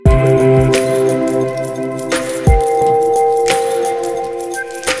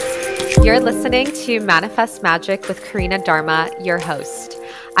You're listening to Manifest Magic with Karina Dharma, your host.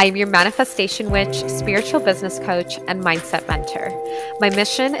 I am your manifestation witch, spiritual business coach, and mindset mentor. My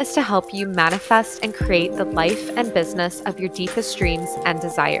mission is to help you manifest and create the life and business of your deepest dreams and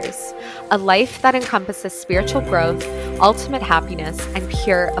desires. A life that encompasses spiritual growth, ultimate happiness, and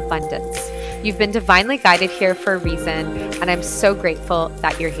pure abundance. You've been divinely guided here for a reason, and I'm so grateful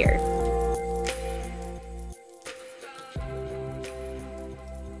that you're here.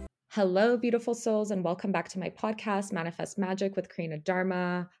 Hello, beautiful souls, and welcome back to my podcast, Manifest Magic with Karina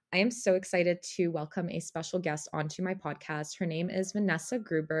Dharma. I am so excited to welcome a special guest onto my podcast. Her name is Vanessa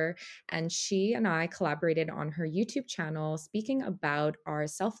Gruber, and she and I collaborated on her YouTube channel speaking about our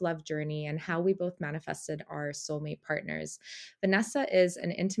self-love journey and how we both manifested our soulmate partners. Vanessa is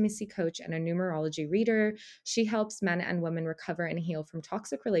an intimacy coach and a numerology reader. She helps men and women recover and heal from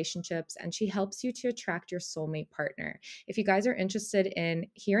toxic relationships, and she helps you to attract your soulmate partner. If you guys are interested in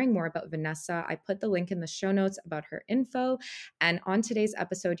hearing more about Vanessa, I put the link in the show notes about her info. And on today's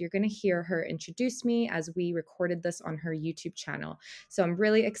episode, you're going to hear her introduce me as we recorded this on her YouTube channel. So I'm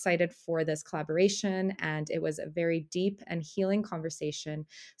really excited for this collaboration, and it was a very deep and healing conversation.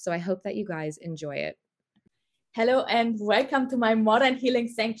 So I hope that you guys enjoy it. Hello and welcome to my Modern Healing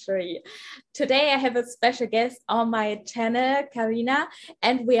Sanctuary. Today I have a special guest on my channel, Karina,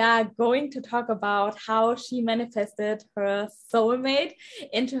 and we are going to talk about how she manifested her soulmate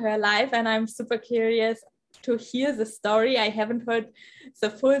into her life. And I'm super curious to hear the story. I haven't heard the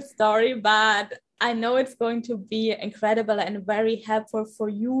full story, but I know it's going to be incredible and very helpful for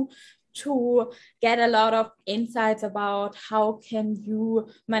you to get a lot of insights about how can you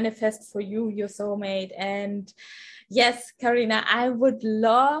manifest for you your soulmate. And yes, Karina, I would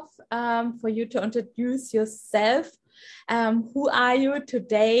love for you to introduce yourself. Who are you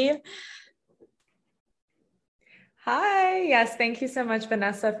today? Hi. Yes. Thank you so much,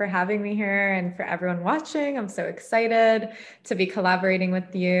 Vanessa, for having me here, and for everyone watching. I'm so excited to be collaborating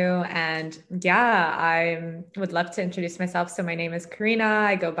with you. And yeah, I would love to introduce myself. So my name is Karina.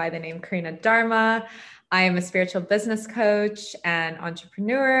 I go by the name Karina Dharma. I am a spiritual business coach and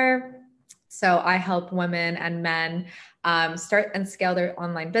entrepreneur. So I help women and men start and scale their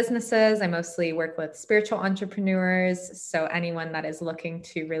online businesses. I mostly work with spiritual entrepreneurs. So anyone that is looking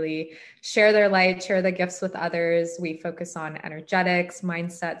to really share their light, share their gifts with others. We focus on energetics,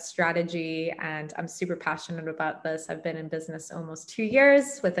 mindset, strategy, and I'm super passionate about this. I've been in business almost 2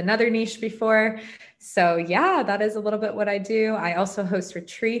 years with another niche before. So yeah, that is a little bit what I do. I also host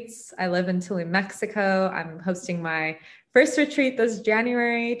retreats. I live in Tulum, Mexico. I'm hosting my first retreat this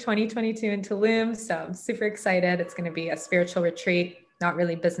January 2022 in Tulum. So I'm super excited. It's going to be a spiritual retreat, not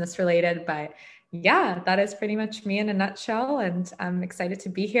really business related, but yeah, that is pretty much me in a nutshell. And I'm excited to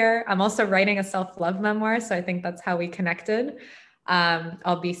be here. I'm also writing a self-love memoir. So I think that's how we connected.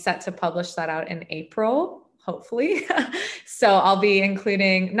 I'll be set to publish that out in April, hopefully. So I'll be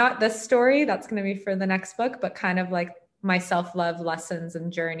including not this story, that's going to be for the next book, but kind of like my self-love lessons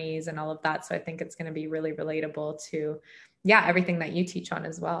and journeys and all of that. So I think it's going to be really relatable to, yeah, everything that you teach on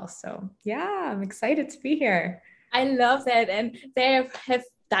as well. So yeah, I'm excited to be here. I love that. And they have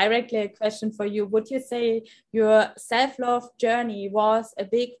directly a question for you. Would you say your self-love journey was a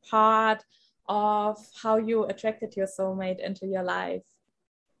big part of how you attracted your soulmate into your life?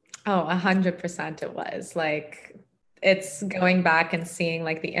 Oh, 100% it was. Like, it's going back and seeing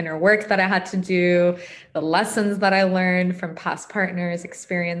like the inner work that I had to do, the lessons that I learned from past partners,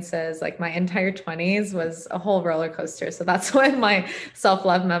 experiences. Like my entire 20s was a whole roller coaster. So that's what my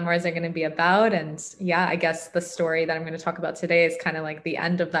self-love memoirs are going to be about. And yeah, I guess the story that I'm going to talk about today is kind of like the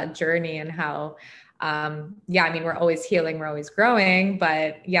end of that journey, and how yeah, I mean, we're always healing, we're always growing,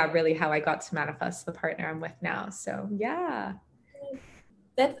 but yeah, really how I got to manifest the partner I'm with now. So yeah.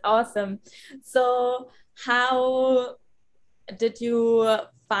 That's awesome. So, how did you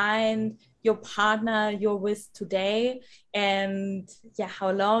find your partner you're with today? And yeah,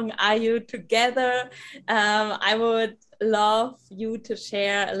 how long are you together? I would love you to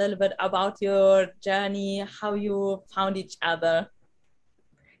share a little bit about your journey, how you found each other.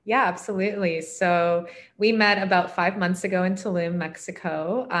 Yeah, absolutely. So we met about 5 months ago in Tulum,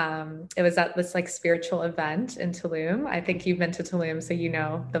 Mexico. It was at this like spiritual event in Tulum. I think you've been to Tulum, so you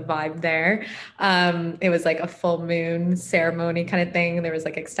know the vibe there. It was like a full moon ceremony kind of thing. There was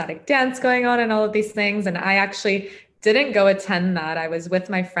like ecstatic dance going on and all of these things. And I actually didn't go attend that. I was with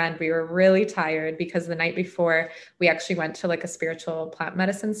my friend. We were really tired because the night before we actually went to like a spiritual plant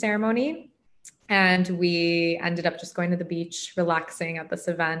medicine ceremony. And we ended up just going to the beach, relaxing at this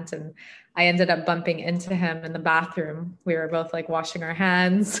event. And I ended up bumping into him in the bathroom. We were both like washing our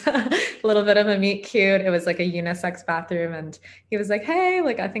hands, a little bit of a meet cute. It was like a unisex bathroom. And he was like, hey,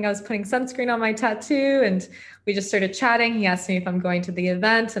 like, I think I was putting sunscreen on my tattoo. And we just started chatting. He asked me if I'm going to the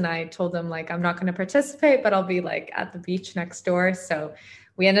event. And I told him, like, I'm not going to participate, but I'll be like at the beach next door. So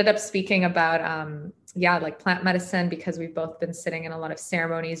we ended up speaking about, like plant medicine, because we've both been sitting in a lot of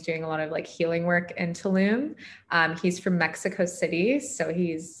ceremonies, doing a lot of like healing work in Tulum. He's from Mexico City, so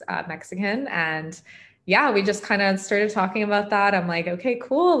he's Mexican. And yeah, we just kind of started talking about that. I'm like, okay,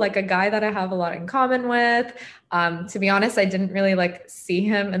 cool. Like a guy that I have a lot in common with. To be honest, I didn't really like see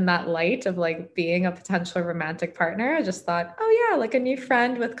him in that light of like being a potential romantic partner. I just thought, oh yeah, like a new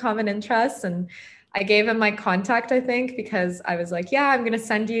friend with common interests. And I gave him my contact, I think, because I was like, yeah, I'm going to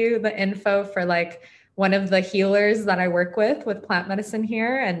send you the info for like one of the healers that I work with plant medicine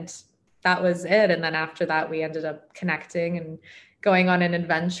here. And that was it. And then after that, we ended up connecting and going on an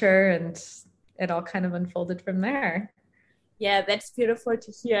adventure, and it all kind of unfolded from there. Yeah, that's beautiful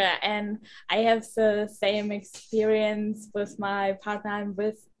to hear. And I have the same experience with my partner I'm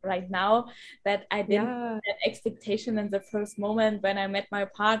with right now, that I didn't Yeah. have that expectation in the first moment when I met my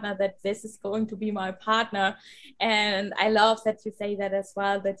partner that this is going to be my partner. And I love that you say that as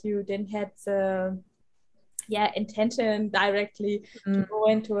well, that you didn't have the intention directly to Mm. go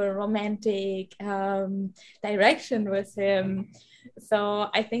into a romantic direction with him. So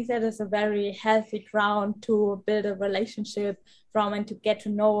I think that is a very healthy ground to build a relationship from, and to get to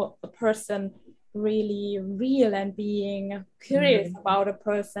know a person really real, and being curious Mm. about a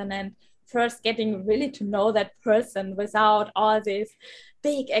person, and first getting really to know that person without all these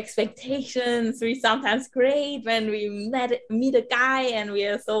big expectations we sometimes create when we meet a guy and we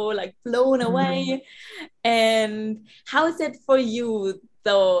are so like blown Mm. away. And how is it for you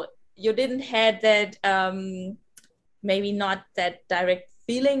though? You didn't had that maybe not that direct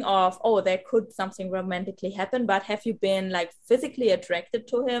feeling of, oh, there could something romantically happen, but have you been like physically attracted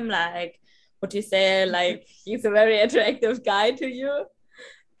to him? Like, would you say like he's a very attractive guy to you?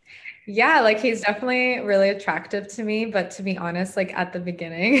 Yeah, like he's definitely really attractive to me, but to be honest, like at the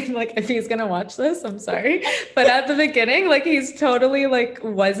beginning, like if he's gonna watch this, I'm sorry, but at the beginning, like he's totally like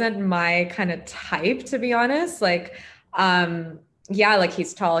wasn't my kind of type, to be honest. Like, um, yeah, like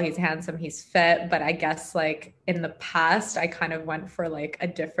he's tall, he's handsome, he's fit, but I guess like in the past, I kind of went for like a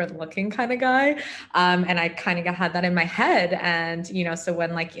different looking kind of guy. And I kind of had that in my head. And, so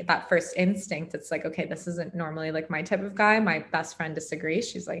when like that first instinct, it's like, okay, this isn't normally like my type of guy. My best friend disagrees.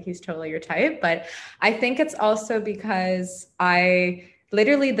 She's like, he's totally your type. But I think it's also because I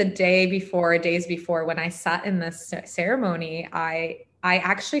literally the day before, days before, when I sat in this ceremony, I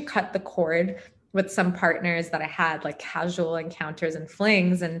actually cut the cord with some partners that I had, like casual encounters and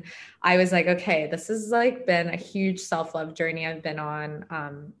flings. And I was like, okay, this has like been a huge self-love journey I've been on.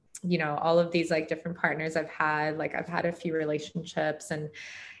 All of these like different partners I've had a few relationships. And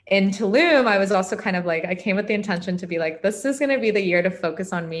in Tulum, I was also kind of like, I came with the intention to be like, this is going to be the year to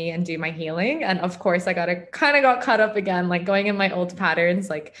focus on me and do my healing. And of course, I got caught up again, like going in my old patterns,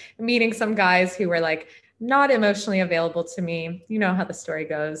 like meeting some guys who were like not emotionally available to me. You know how the story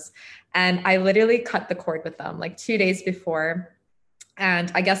goes. And I literally cut the cord with them like 2 days before. And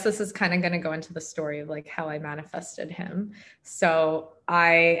I guess this is kind of going to go into the story of like how I manifested him. So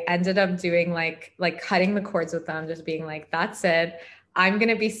I ended up doing like cutting the cords with them, just being like, that's it. I'm going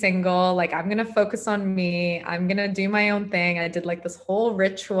to be single. Like I'm going to focus on me. I'm going to do my own thing. I did like this whole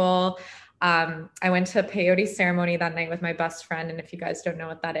ritual. I went to a peyote ceremony that night with my best friend. And if you guys don't know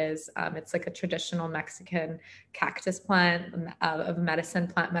what that is, it's like a traditional Mexican cactus plant of medicine,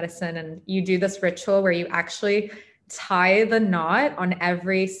 plant medicine. And you do this ritual where you actually tie the knot on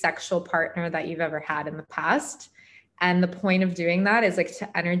every sexual partner that you've ever had in the past. And the point of doing that is like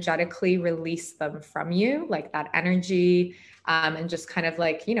to energetically release them from you, like that energy, and just kind of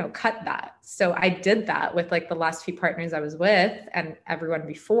like, cut that. So I did that with like the last few partners I was with and everyone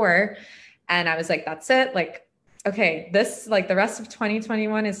before. And I was like, that's it. Like, okay, this like the rest of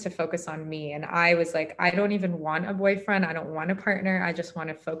 2021 is to focus on me. And I was like, I don't even want a boyfriend. I don't want a partner. I just want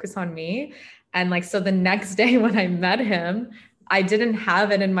to focus on me. And like, so the next day when I met him, I didn't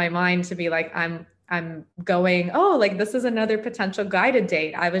have it in my mind to be like, I'm going, oh, like this is another potential guy to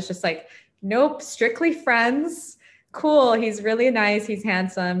date. I was just like, nope, strictly friends. Cool. He's really nice. He's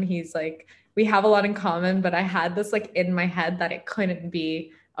handsome. He's like, we have a lot in common, but I had this like in my head that it couldn't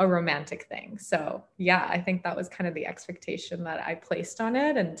be a romantic thing. So yeah, I think that was kind of the expectation that I placed on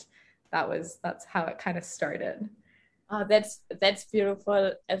it. And that's how it kind of started. Oh, that's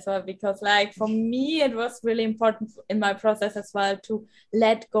beautiful as well, because like for me it was really important in my process as well to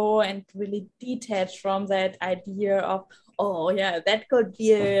let go and really detach from that idea of, oh yeah, that could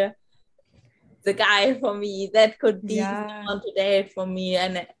be the guy for me, that could be Yeah. someone to date for me.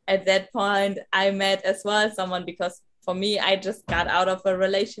 And at that point I met as well someone, because for me I just got out of a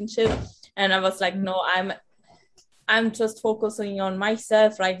relationship and I was like, no, I'm just focusing on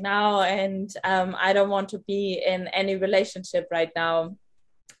myself right now, and I don't want to be in any relationship right now.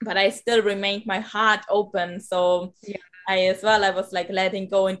 But I still remained my heart open. So Yeah. I was like letting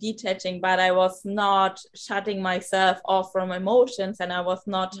go and detaching, but I was not shutting myself off from emotions, and I was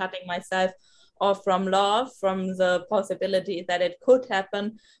not shutting myself off from love, from the possibility that it could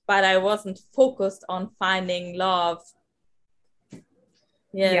happen. But I wasn't focused on finding love.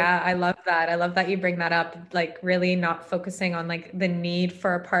 Yes. Yeah, I love that. I love that you bring that up, like really not focusing on like the need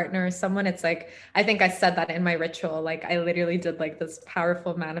for a partner or someone. It's like, I think I said that in my ritual. Like I literally did like this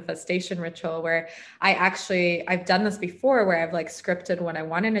powerful manifestation ritual where I've done this before where I've like scripted what I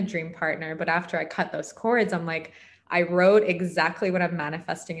want in a dream partner, but after I cut those cords, I'm like, I wrote exactly what I'm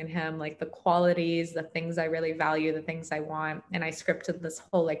manifesting in him, like the qualities, the things I really value, the things I want. And I scripted this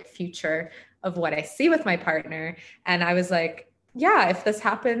whole like future of what I see with my partner. And I was like, yeah, if this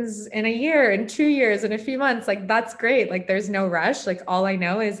happens in a year, in 2 years, in a few months, like that's great. Like there's no rush. Like all I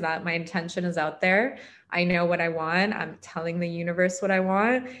know is that my intention is out there. I know what I want. I'm telling the universe what I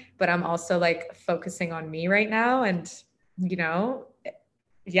want, but I'm also like focusing on me right now. And, you know,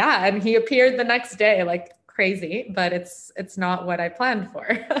 yeah. And he appeared the next day, like crazy, but it's not what I planned for.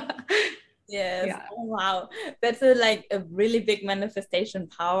 Yes. Yeah. Oh, wow. That's a, like a really big manifestation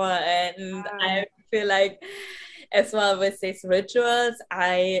power. And I feel like as well with these rituals,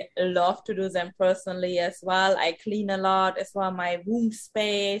 I love to do them personally as well. I clean a lot as well, my room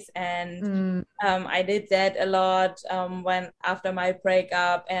space, and Mm, I did that a lot when after my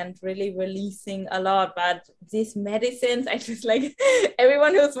breakup, and really releasing a lot. But these medicines, I just like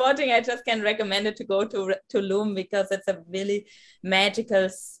everyone who's watching, I just can recommend it to go to Loom, because it's a really magical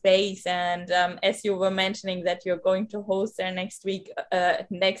space. And as you were mentioning that you're going to host there next week,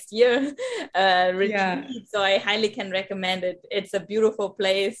 next year, yeah. retreat, so I highly can recommend it. It's a beautiful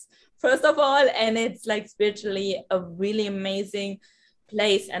place, first of all, and it's like spiritually a really amazing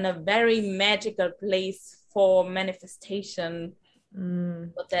place and a very magical place for manifestation.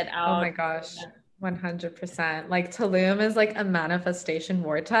 Mm. Put that Oh out. my gosh, 100%. Like Tulum is like a manifestation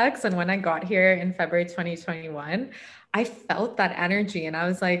vortex. And when I got here in February 2021, I felt that energy and I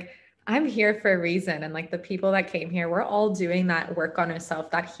was like, I'm here for a reason. And like the people that came here, we're all doing that work on ourselves,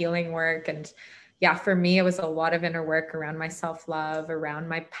 that healing work. And yeah, for me, it was a lot of inner work around my self-love, around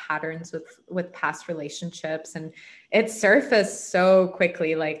my patterns with past relationships. And it surfaced so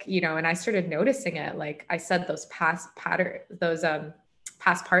quickly, like, you know, and I started noticing it. Like I said, those past pattern, those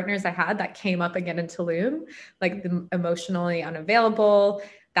past partners I had that came up again in Tulum, like the emotionally unavailable,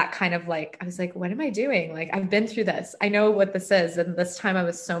 that kind of like, I was like, what am I doing? Like, I've been through this. I know what this is. And this time I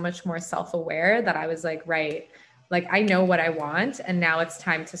was so much more self aware that I was like, right, like, I know what I want. And now it's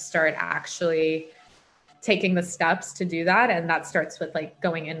time to start actually taking the steps to do that. And that starts with like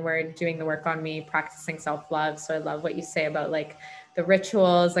going inward, doing the work on me, practicing self-love. So I love what you say about like the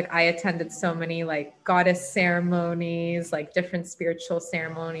rituals. Like I attended so many like goddess ceremonies, like different spiritual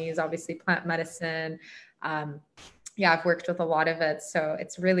ceremonies, obviously plant medicine. Um, yeah, I've worked with a lot of it. So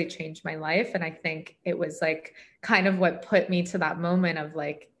it's really changed my life. And I think it was like kind of what put me to that moment of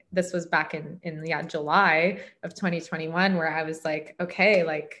like, this was back in yeah, July of 2021, where I was like, okay,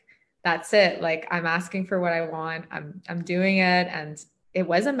 like that's it. Like I'm asking for what I want. I'm doing it. And it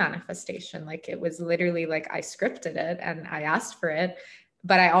was a manifestation. Like it was literally like I scripted it and I asked for it.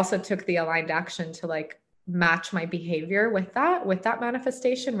 But I also took the aligned action to like match my behavior with that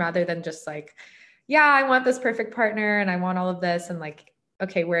manifestation rather than just like, yeah, I want this perfect partner and I want all of this. And like,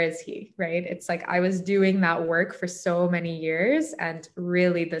 okay, where is he? Right. It's like I was doing that work for so many years. And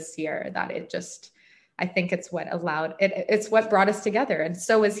really this year that it just, I think it's what allowed it, it's what brought us together. And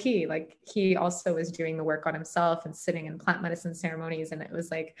so is he. Like he also was doing the work on himself and sitting in plant medicine ceremonies. And it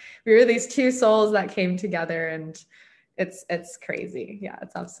was like we were these two souls that came together and it's crazy. Yeah,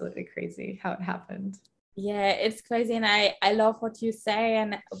 it's absolutely crazy how it happened. Yeah, it's crazy. And I love what you say.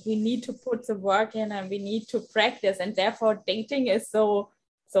 And we need to put the work in and we need to practice. And therefore, dating is so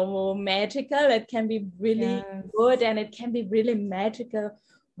magical. It can be really Yes. good and it can be really magical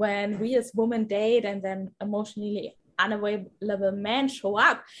when we as women date and then emotionally unavailable men show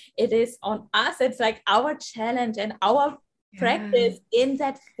up. It is on us. It's like our challenge and our Yeah. practice in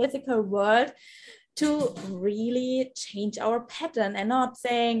that physical world to really change our pattern and not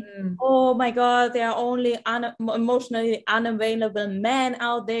saying, Mm. oh my God, there are only emotionally unavailable men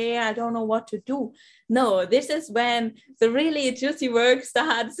out there. I don't know what to do. No, this is when the really juicy work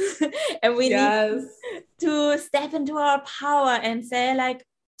starts. And we need Yes. to step into our power and say, like,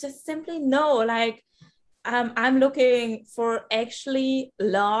 just simply no, like, I'm looking for actually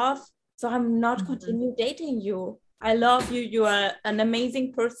love. So I'm not Mhm. continue dating you. I love you. You are an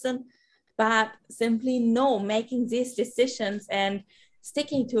amazing person, but simply no, making these decisions and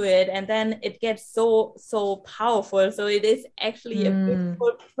sticking to it. And then it gets so powerful. So it is actually a Mm.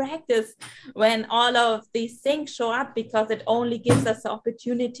 beautiful practice when all of these things show up, because it only gives us the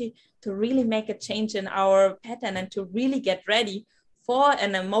opportunity to really make a change in our pattern and to really get ready for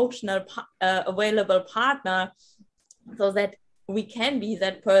an emotional available partner, so that we can be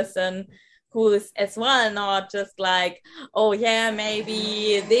that person who is as well not just like, oh yeah,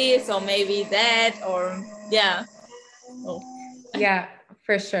 maybe this or maybe that, or yeah. Oh. Yeah,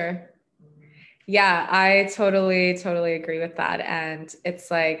 for sure. Yeah, I totally agree with that. And it's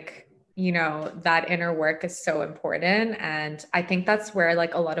like, that inner work is so important. And I think that's where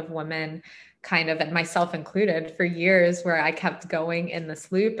like a lot of women kind of, and myself included, for years, where I kept going in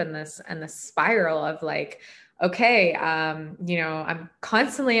this loop and this spiral of like, okay, I'm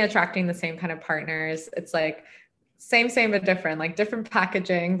constantly attracting the same kind of partners. It's like same but different, like different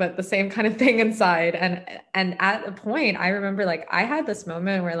packaging, but the same kind of thing inside. And at a point, I remember like I had this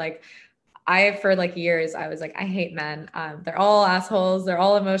moment where like for like years, I was like, I hate men. They're all assholes. They're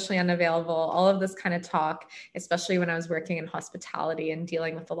all emotionally unavailable. All of this kind of talk, especially when I was working in hospitality and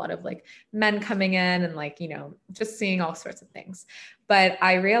dealing with a lot of like men coming in and like, just seeing all sorts of things. But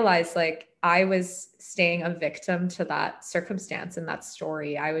I realized like I was staying a victim to that circumstance and that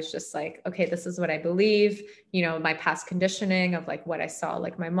story. I was just like, okay, this is what I believe, my past conditioning of like what I saw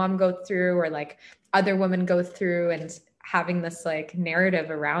like my mom go through or like other women go through, and having this like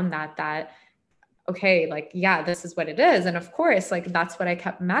narrative around that okay, like, yeah, this is what it is. And of course, like, that's what I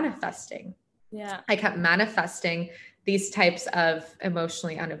kept manifesting. Yeah. I kept manifesting these types of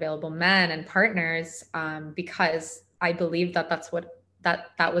emotionally unavailable men and partners, because I believed that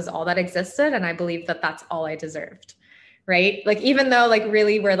that was all that existed. And I believed that that's all I deserved. Right. Like, even though like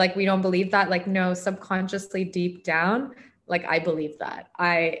really we're like, we don't believe that, like, no, subconsciously deep down, like I believe that.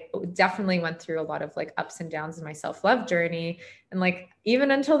 I definitely went through a lot of like ups and downs in my self-love journey. And like,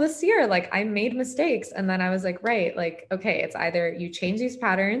 even until this year, like I made mistakes. And then I was like, right, like, okay, it's either you change these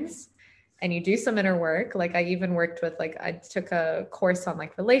patterns and you do some inner work. Like I even worked with, like, I took a course on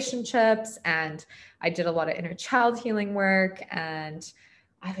like relationships, and I did a lot of inner child healing work. And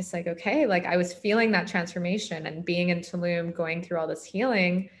I was like, okay, like I was feeling that transformation, and being in Tulum, going through all this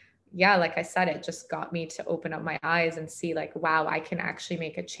healing. Yeah, like I said, it just got me to open up my eyes and see like, wow, I can actually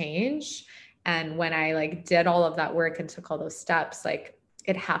make a change. And when I like did all of that work and took all those steps, like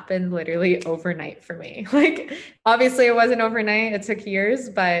it happened literally overnight for me. Like, obviously it wasn't overnight, it took years,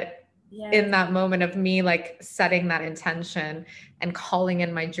 but Yes. in that moment of me like setting that intention and calling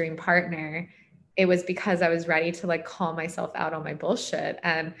in my dream partner, it was because I was ready to like call myself out on my bullshit.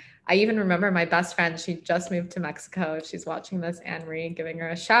 And I even remember my best friend, she just moved to Mexico. If she's watching this, Anne Marie, giving her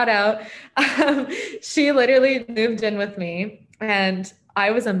a shout out. She literally moved in with me, and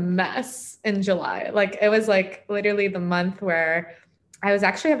I was a mess in July. Like it was like literally the month where I was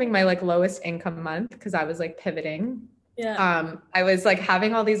actually having my like lowest income month because I was like pivoting. Yeah. I was like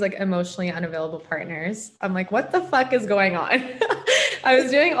having all these like emotionally unavailable partners. I'm like, what the fuck is going on? I was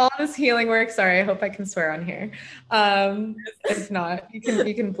doing all this healing work. Sorry, I hope I can swear on here. If not, you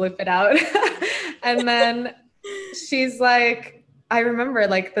can blip it out. And then she's like, I remember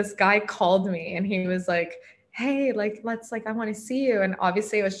like this guy called me and he was like, hey, like let's like I want to see you. And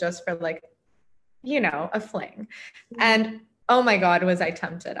obviously it was just for like, a fling. And oh my God, was I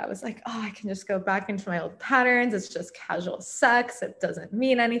tempted. I was like, oh, I can just go back into my old patterns. It's just casual sex. It doesn't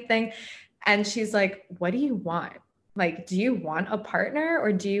mean anything. And she's like, what do you want? Like, do you want a partner,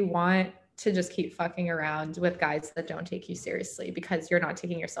 or do you want to just keep fucking around with guys that don't take you seriously because you're not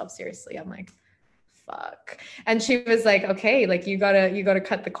taking yourself seriously? I'm like, fuck. And she was like, okay, like you gotta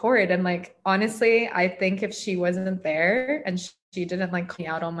cut the cord. And like, honestly, I think if she wasn't there and she didn't like call me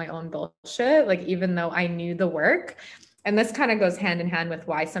out on my own bullshit, like even though I knew the work, and this kind of goes hand in hand with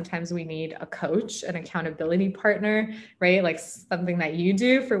why sometimes we need a coach, an accountability partner, right? Like something that you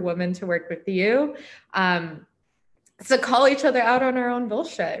do for women to work with you. To call each other out on our own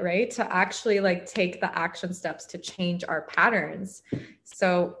bullshit, right? To actually like take the action steps to change our patterns.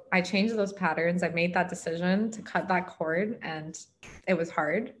 So I changed those patterns. I made that decision to cut that cord, and it was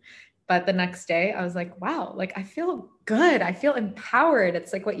hard. But the next day I was like, wow, like I feel good. I feel empowered.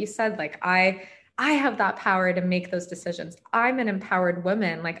 It's like what you said, like I I have that power to make those decisions. I'm an empowered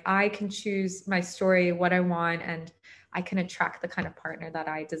woman. Like I can choose my story, what I want, and I can attract the kind of partner that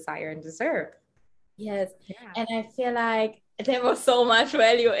I desire and deserve. Yes. Yeah. And I feel like there was so much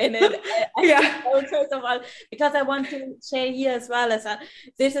value in it. Yeah. First of all, because I want to share here as well as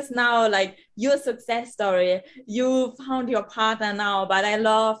this is now like your success story. You found your partner now, but I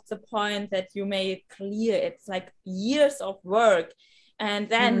love the point that you made clear. It's like years of work. And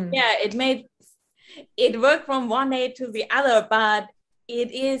then, yeah, it worked from one day to the other, but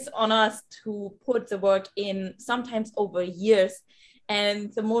it is on us to put the work in sometimes over years.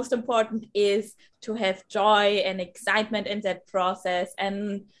 And the most important is to have joy and excitement in that process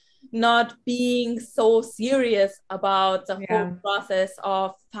and not being so serious about the whole Yeah. process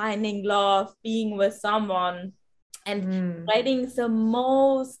of finding love, being with someone, and finding the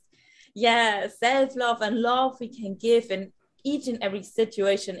most, yeah, self-love and love we can give in each and every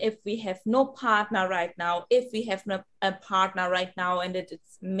situation. If we have no partner right now, if we have no, a partner right now and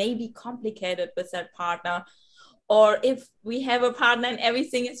it's maybe complicated with that partner, or if we have a partner and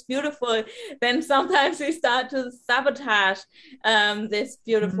everything is beautiful, then sometimes we start to sabotage this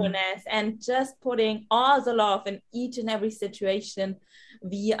beautifulness, and just putting all the love in each and every situation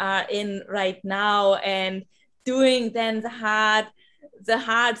we are in right now, and doing then the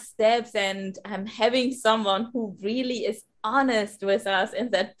hard steps, and having someone who really is honest with us in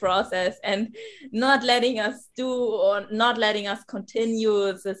that process, and not letting us do or not letting us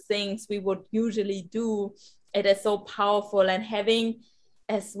continue the things we would usually do. It is so powerful. And having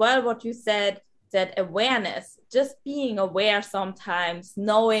as well what you said, that awareness, just being aware sometimes,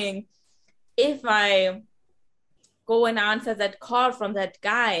 knowing if I go and answer that call from that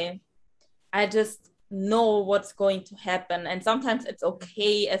guy, I just know what's going to happen. And sometimes it's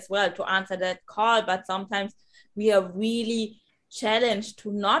okay as well to answer that call, but sometimes we are really challenged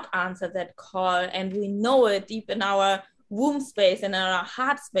to not answer that call, and we know it deep in our womb space and in our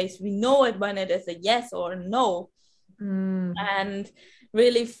heart space. We know it when it is a yes or a no. And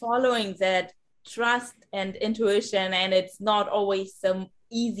really following that trust and intuition, and it's not always some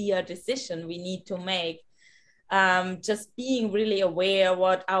easier decision we need to make. Just being really aware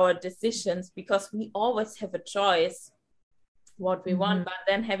what our decisions, because we always have a choice what we want, but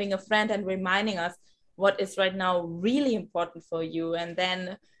then having a friend and reminding us what is right now really important for you. And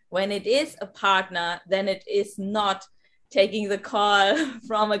then when it is a partner, then it is not taking the call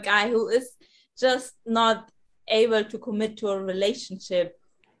from a guy who is just not able to commit to a relationship,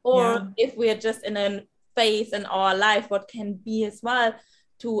 or if we are just in a phase in our life, what can be as well,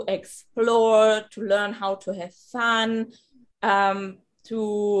 to explore, to learn how to have fun,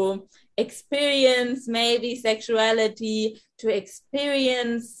 to experience maybe sexuality, to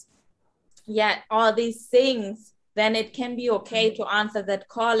experience, yeah, all these things, then it can be okay to answer that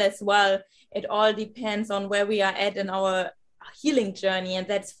call as well. It all depends on where we are at in our healing journey, and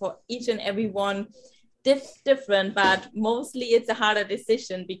that's for each and every one different, but mostly it's a harder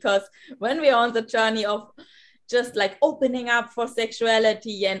decision, because when we're on the journey of just like opening up for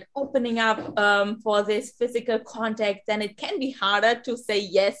sexuality and opening up for this physical contact, then it can be harder to say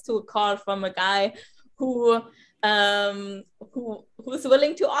yes to a call from a guy who who's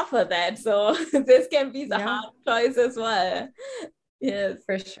willing to offer that. So this can be the hard choice as well. Yes,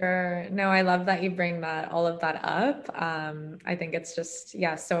 for sure. No, I love that you bring all of that up. I think it's just,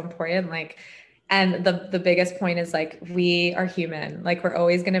 yeah, so important. Like, and the biggest point is like, we are human, like we're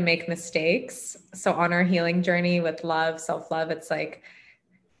always going to make mistakes. So on our healing journey with love, self-love, it's like,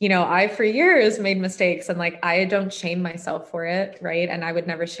 I for years made mistakes, and like I don't shame myself for it, right? And I would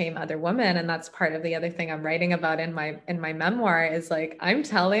never shame other women. And that's part of the other thing I'm writing about in my memoir, is like I'm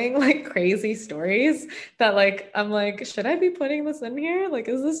telling like crazy stories that like I'm like, should I be putting this in here? Like,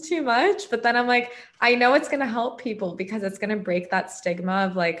 is this too much? But then I'm like, I know it's gonna help people, because it's gonna break that stigma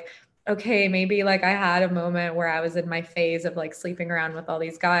of like, okay, maybe like I had a moment where I was in my phase of like sleeping around with all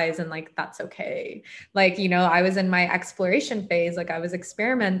these guys, and like that's okay. Like, I was in my exploration phase, like I was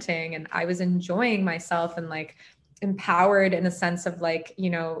experimenting and I was enjoying myself and like empowered in a sense of like,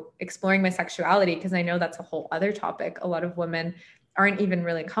 exploring my sexuality, because I know that's a whole other topic. A lot of women aren't even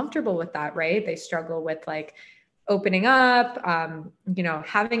really comfortable with that, right? They struggle with like opening up,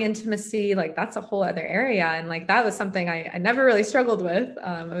 having intimacy, like that's a whole other area. And like, that was something I never really struggled with.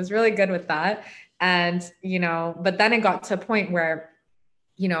 I was really good with that. And, but then it got to a point where,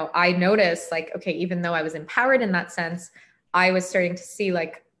 I noticed like, okay, even though I was empowered in that sense, I was starting to see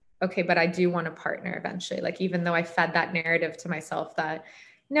like, okay, but I do want a partner eventually. Like, even though I fed that narrative to myself that,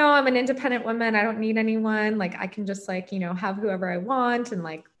 no, I'm an independent woman, I don't need anyone. Like, I can just like, have whoever I want and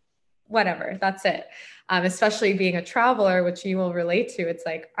like whatever, that's it. Especially being a traveler, which you will relate to. It's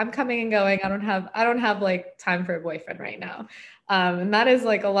like, I'm coming and going. I don't have like time for a boyfriend right now. And that is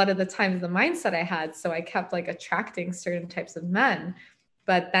like a lot of the times the mindset I had. So I kept like attracting certain types of men.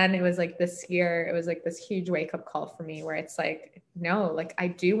 But then it was like this year, it was like this huge wake up call for me where it's like, no, like I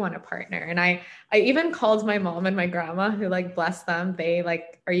do want a partner. And I even called my mom and my grandma, who, like, bless them, they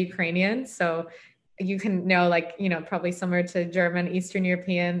like are Ukrainian. So you can know, like, probably similar to German, Eastern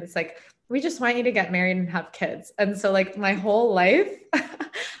European, it's like, we just want you to get married and have kids. And so like my whole life,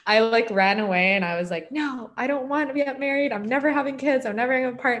 I like ran away and I was like, no, I don't want to get married. I'm never having kids. I'm never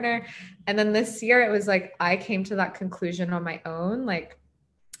having a partner. And then this year it was like, I came to that conclusion on my own. Like,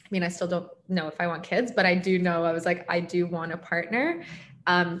 I mean, I still don't know if I want kids, but I do know, I was like, I do want a partner,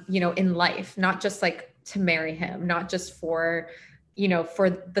 in life, not just like to marry him, not just for, for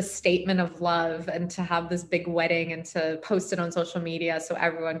the statement of love and to have this big wedding and to post it on social media so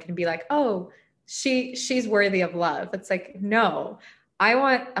everyone can be like, oh, she's worthy of love. It's like, no, I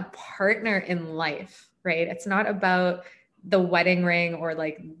want a partner in life, right? It's not about the wedding ring or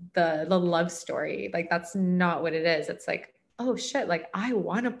like the love story. Like, that's not what it is. It's like, oh shit, like I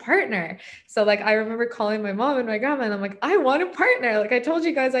want a partner. So like I remember calling my mom and my grandma and I'm like, I want a partner. Like, I told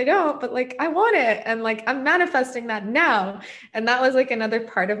you guys I don't, but like I want it. And like I'm manifesting that now. And that was like another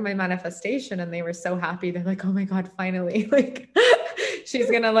part of my manifestation. And they were so happy. They're like, oh my God, finally, like she's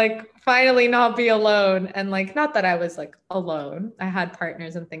gonna like finally not be alone. And like, not that I was like alone. I had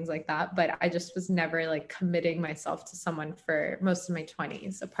partners and things like that, but I just was never like committing myself to someone for most of my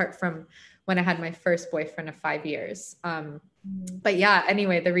 20s, apart from when I had my first boyfriend of 5 years. But yeah,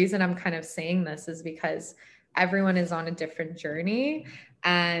 anyway, the reason I'm kind of saying this is because everyone is on a different journey.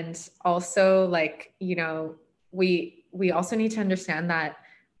 And also, like, we also need to understand that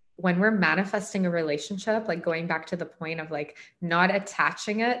when we're manifesting a relationship, like going back to the point of like not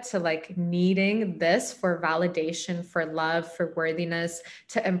attaching it to like needing this for validation, for love, for worthiness,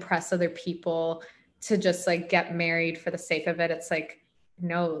 to impress other people, to just like get married for the sake of it. It's like,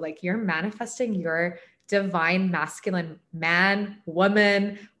 no, like you're manifesting your divine masculine man,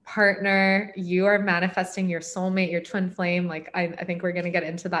 woman, partner. You are manifesting your soulmate, your twin flame. Like I think we're going to get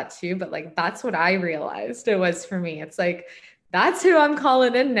into that too, but like that's what I realized it was for me. It's like, that's who I'm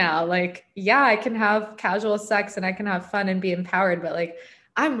calling in now. Like, yeah, I can have casual sex and I can have fun and be empowered, but like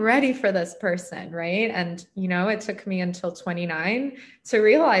I'm ready for this person, right? And it took me until 29 to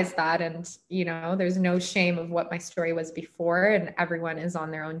realize that. And there's no shame of what my story was before, and everyone is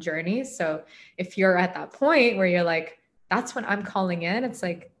on their own journey. So if you're at that point where you're like, that's what I'm calling in, it's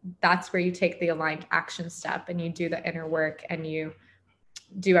like that's where you take the aligned action step and you do the inner work and you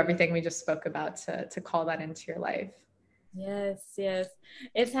do everything we just spoke about to call that into your life. Yes, yes.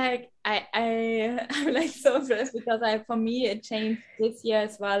 It's like I'm like so impressed because for me it changed this year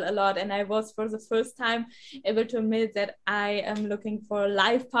as well a lot, and I was for the first time able to admit that I am looking for a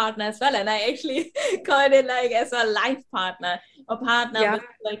life partner as well, and I actually called it like as a life partner, a partner Yeah. with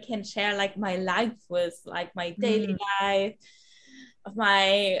who I can share like my life with, like my daily Mm. life, of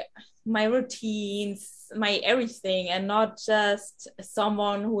my routines, my everything, and not just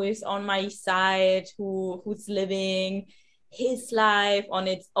someone who is on my side, who's living his life on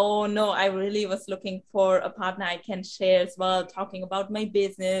its own. No, I really was looking for a partner I can share as well, talking about my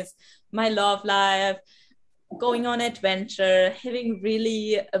business, my love life, going on adventure, having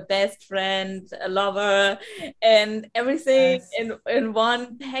really a best friend, a lover, and everything Yes. in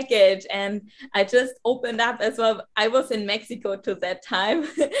one package. And I just opened up as well. I was in Mexico to that time,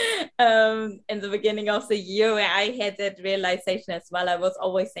 in the beginning of the year, where I had that realization as well. I was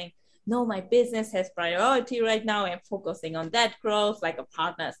always saying, no, my business has priority right now. I'm focusing on that growth. Like, a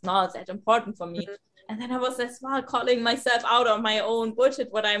partner is not that important for me. And then I was as well calling myself out on my own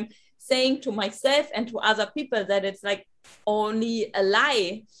bullshit, what I'm saying to myself and to other people, that it's like only a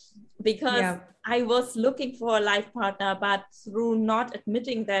lie, because Yeah. I was looking for a life partner, but through not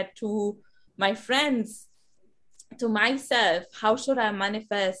admitting that to my friends, to myself, how should I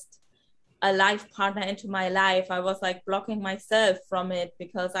manifest a life partner into my life? I was like blocking myself from it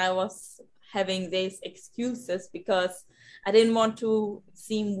because I was having these excuses, because I didn't want to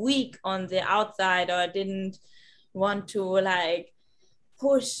seem weak on the outside, or I didn't want to like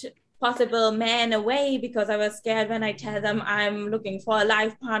push possible men away, because I was scared when I tell them I'm looking for a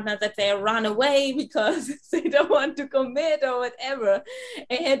life partner that they run away because they don't want to commit or whatever.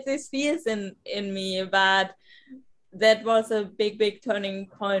 I had these fears in me, but that was a big turning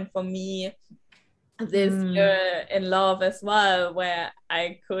point for me this Mm. year in love as well, where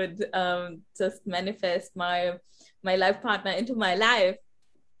I could just manifest my life partner into my life.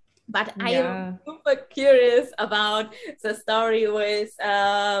 But I am Yeah. super curious about the story with,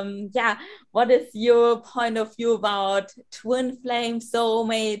 what is your point of view about twin flame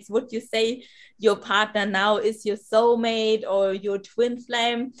soulmates? Would you say your partner now is your soulmate or your twin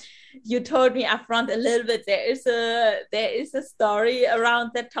flame? You told me upfront a little bit there is a story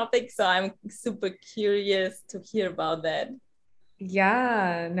around that topic, so I'm super curious to hear about that.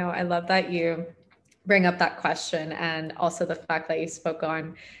 Yeah, no, I love that you bring up that question, and also the fact that you spoke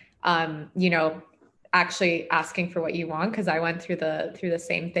on, you know, actually asking for what you want, because I went through the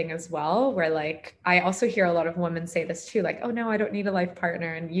same thing as well, where like I also hear a lot of women say this too, like, oh no, I don't need a life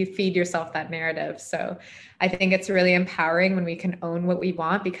partner, and you feed yourself that narrative. So I think it's really empowering when we can own what we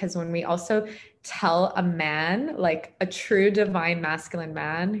want, because when we also tell a man, like a true divine masculine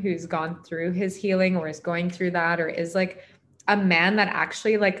man who's gone through his healing or is going through that, or is like a man that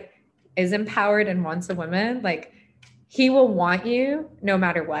actually like is empowered and wants a woman, like he will want you no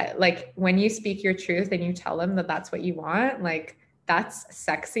matter what. Like when you speak your truth and you tell him that that's what you want, like that's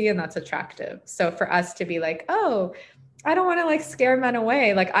sexy and that's attractive. So for us to be like, oh, I don't want to like scare men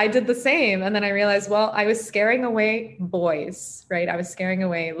away. Like I did the same. And then I realized, well, I was scaring away boys, right? I was scaring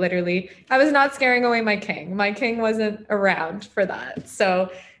away literally. I was not scaring away my king. My king wasn't around for that.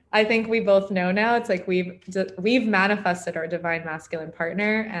 So I think we both know now. It's like we've manifested our divine masculine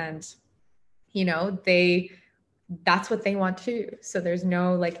partner, and you know, that's what they want too. So there's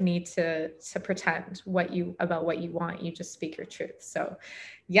no like need to pretend what you want. You just speak your truth. So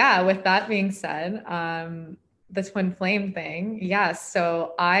yeah, with that being said, the twin flame thing. Yeah.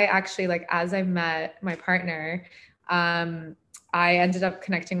 So I actually, like, as I met my partner, um, I ended up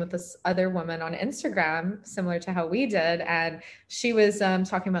connecting with this other woman on Instagram, similar to how we did. And she was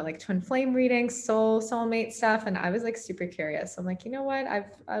talking about like twin flame readings, soulmate stuff. And I was like super curious. I'm like, you know what?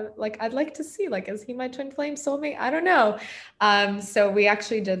 I'd like to see, like, is he my twin flame soulmate? I don't know. So we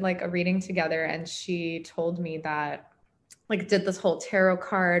actually did like a reading together, and she told me that, like, did this whole tarot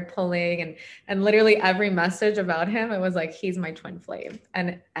card pulling, and literally every message about him, it was like, he's my twin flame.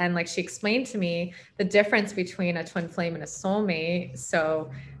 And like she explained to me the difference between a twin flame and a soulmate.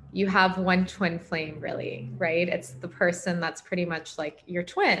 So you have one twin flame, really, right? It's the person that's pretty much like your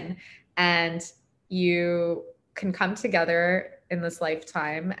twin, and you can come together in this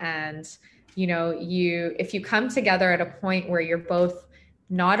lifetime. And you know, you if you come together at a point where you're both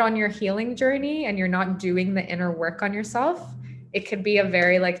not on your healing journey and you're not doing the inner work on yourself, it could be a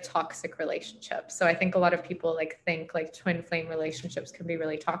very like toxic relationship. So I think a lot of people like think like twin flame relationships can be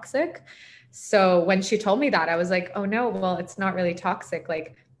really toxic. So when she told me that, I was like, oh no, well, it's not really toxic.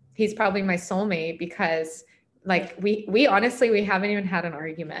 Like he's probably my soulmate, because like we honestly, we haven't even had an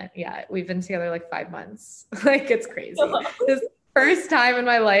argument yet. We've been together like 5 months. Like it's crazy. This first time in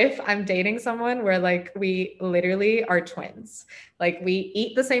my life I'm dating someone where like we literally are twins. Like we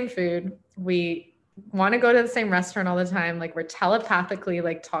eat the same food, we want to go to the same restaurant all the time, like we're telepathically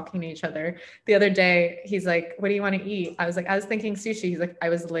like talking to each other. The other day he's like, what do you want to eat? I was like, I was thinking sushi. He's like, I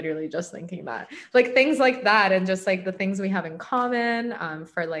was literally just thinking that. Like things like that, and just like the things we have in common,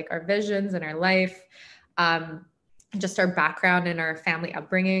 for like our visions and our life, um just our background and our family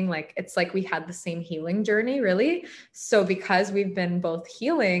upbringing. Like it's like we had the same healing journey, really. So because we've been both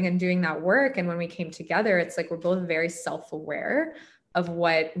healing and doing that work, and when we came together, it's like we're both very self-aware of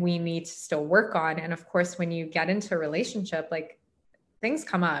what we need to still work on. And of course, when you get into a relationship, like things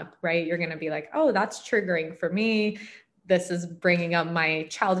come up, right? You're going to be like, oh, that's triggering for me. This is bringing up my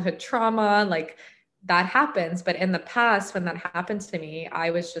childhood trauma. Like that happens. But in the past, when that happened to me, I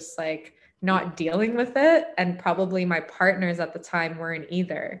was just like not dealing with it. And probably my partners at the time weren't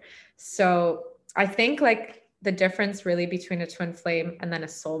either. So I think like the difference really between a twin flame and then a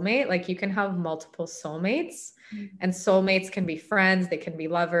soulmate, like you can have multiple soulmates, and soulmates can be friends, they can be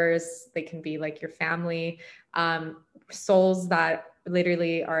lovers, they can be like your family, souls that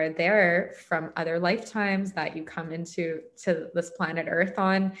literally are there from other lifetimes that you come into to this planet Earth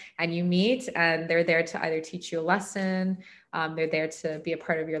on, and you meet, and they're there to either teach you a lesson, they're there to be a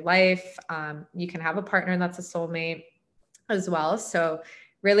part of your life. You can have a partner that's a soulmate as well. So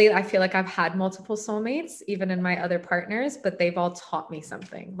really, I feel like I've had multiple soulmates, even in my other partners, but they've all taught me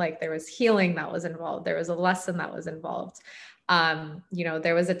something. Like there was healing that was involved. There was a lesson that was involved. You know,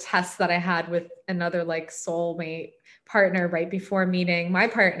 there was a test that I had with another like soulmate partner right before meeting my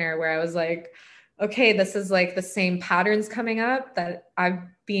partner, where I was like, okay, this is like the same patterns coming up that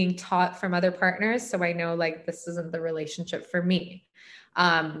I'm being taught from other partners. So I know like this isn't the relationship for me.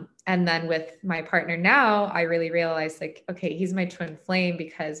 And then with my partner now, I really realized like, okay, he's my twin flame,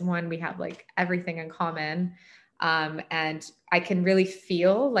 because one, we have like everything in common. And I can really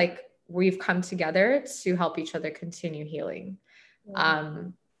feel like we've come together to help each other continue healing.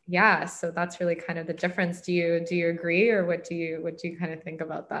 Um, yeah, so that's really kind of the difference. Do you agree, or what do you kind of think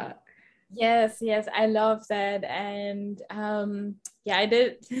about that? Yes, yes, I love that. And yeah, I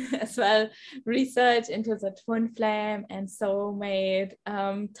did as well research into the twin flame and soulmate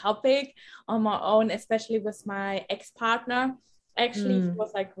topic on my own, especially with my ex-partner. Actually, he Mm,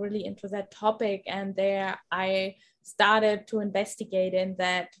 was like really into that topic, and there I started to investigate in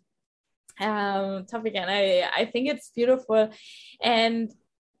that topic, and I think it's beautiful. And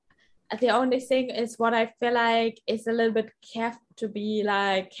the only thing is what I feel like is a little bit careful to be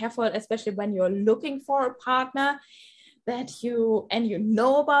like careful, especially when you're looking for a partner, that you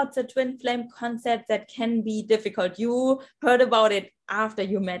know about the twin flame concept, that can be difficult. You heard about it after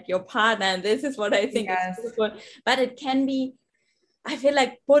you met your partner, and this is what I think is yes. beautiful. But it can be, I feel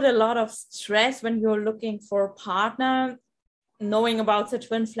like, put a lot of stress when you're looking for a partner, knowing about the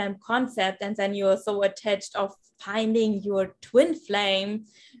twin flame concept, and then you're so attached of finding your twin flame,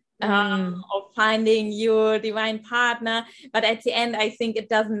 Mm, of finding your divine partner. But at the end, I think it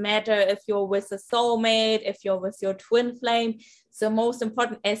doesn't matter if you're with a soulmate, if you're with your twin flame. So most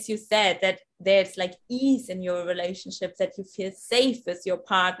important, as you said, that there's like ease in your relationship, that you feel safe with your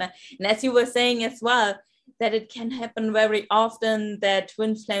partner. And as you were saying as well, that it can happen very often that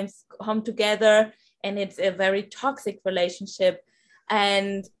twin flames come together and it's a very toxic relationship.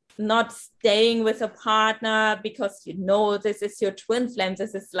 And not staying with a partner because you know this is your twin flame,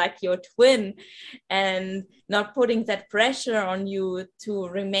 this is like your twin, and not putting that pressure on you to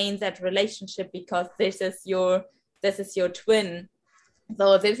remain that relationship because this is your twin.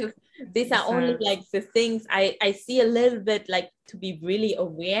 So these are only 100%. like the things I see a little bit, like, to be really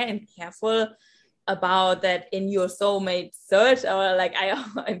aware and careful about that in your soulmate search, or like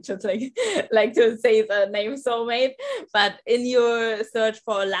I just like to say the name soulmate, but in your search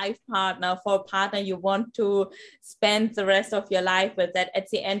for a life partner, for a partner you want to spend the rest of your life with, that at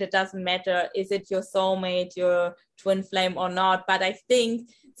the end it doesn't matter is it your soulmate, your twin flame or not. But I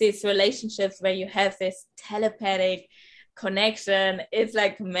think these relationships where you have this telepathic connection, it's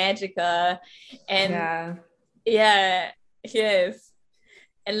like magical. And Yeah. yeah, yes.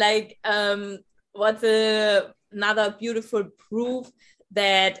 And like what's another beautiful proof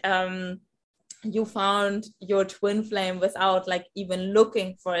that you found your twin flame without like even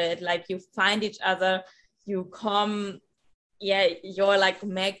looking for it, like you find each other, you come, yeah, you're like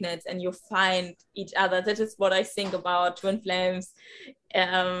magnets and you find each other. That is what I think about twin flames.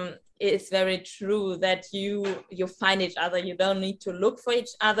 It's very true that you find each other, you don't need to look for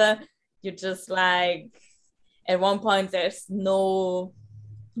each other, you just like, at one point there's no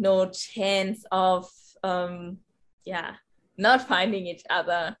chance of um yeah, not finding each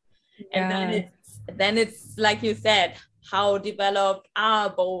other. And then Yeah. it's like you said, how developed are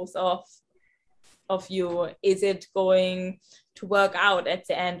both of you, is it going to work out at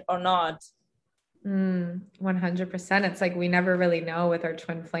the end or not? 100%. It's like we never really know with our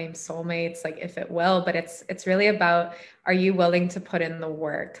twin flame soulmates, like if it will, but it's really about, are you willing to put in the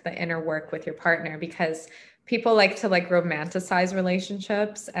work, the inner work with your partner? Because people like to like romanticize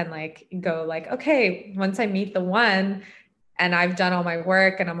relationships and like go like, okay, once I meet the one and I've done all my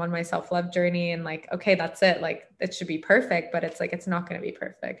work and I'm on my self-love journey and like, okay, that's it. Like it should be perfect, but it's like, it's not going to be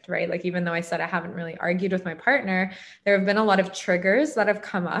perfect, right? Like, even though I said I haven't really argued with my partner, there have been a lot of triggers that have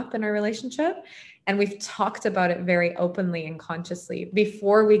come up in our relationship. And we've talked about it very openly and consciously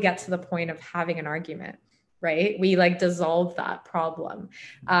before we get to the point of having an argument, right? We like dissolve that problem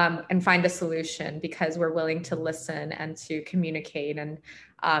and find a solution because we're willing to listen and to communicate. And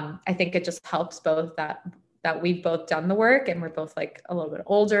I think it just helps both that we've both done the work and we're both like a little bit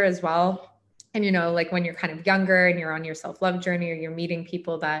older as well. And, you know, like when you're kind of younger and you're on your self-love journey or you're meeting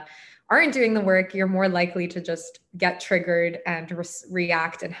people that aren't doing the work, you're more likely to just get triggered and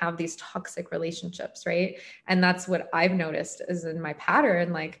react and have these toxic relationships, right? And that's what I've noticed is in my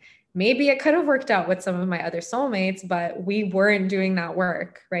pattern. Like maybe it could have worked out with some of my other soulmates, but we weren't doing that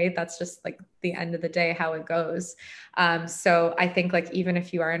work, right? That's just like the end of the day how it goes. So I think like even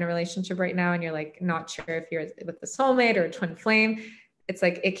if you are in a relationship right now and you're like not sure if you're with the soulmate or a twin flame, it's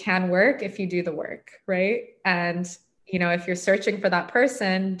like it can work if you do the work, right? And you know, if you're searching for that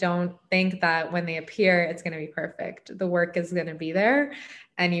person, don't think that when they appear, it's going to be perfect. The work is going to be there,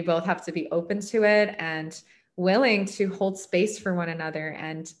 and you both have to be open to it and willing to hold space for one another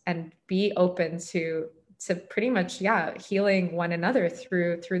and be open to pretty much, yeah, healing one another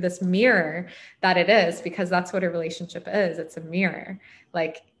through this mirror that it is, because that's what a relationship is. It's a mirror.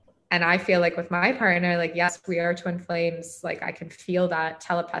 Like, and I feel like with my partner, like, yes, we are twin flames. Like I can feel that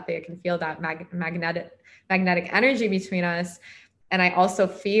telepathy. I can feel that magnetic energy between us. And I also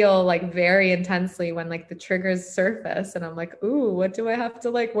feel like very intensely when like the triggers surface and I'm like, ooh, what do I have to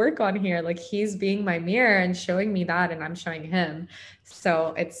like work on here? Like he's being my mirror and showing me that and I'm showing him.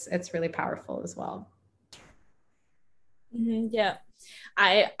 So it's really powerful as well. Yeah,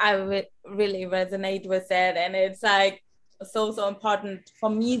 really resonate with that, and it's like so important for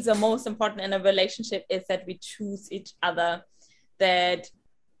me. The most important in a relationship is that we choose each other, that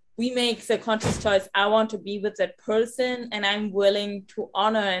we make the conscious choice. I want to be with that person, and I'm willing to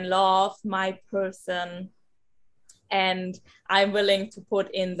honor and love my person, and I'm willing to put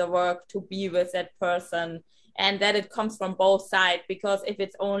in the work to be with that person, and that it comes from both sides. Because if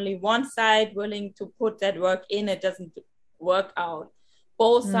it's only one side willing to put that work in, it doesn't work out.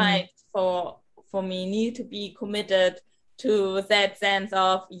 Both sides for me need to be committed to that sense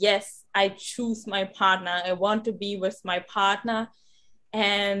of, yes, I choose my partner, I want to be with my partner.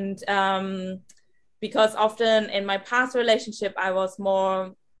 And because often in my past relationship I was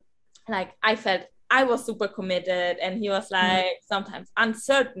more like, I felt I was super committed and he was like sometimes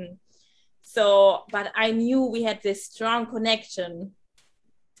uncertain. So, but I knew we had this strong connection.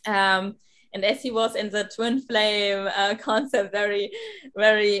 And as he was in the twin flame concept very,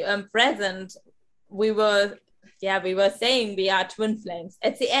 very present, we were, yeah, we were saying we are twin flames.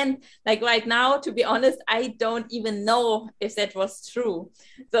 At the end, like right now, to be honest, I don't even know if that was true.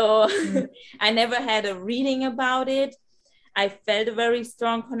 So I never had a reading about it. I felt a very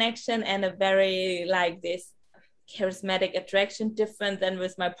strong connection and a very like this charismatic attraction, different than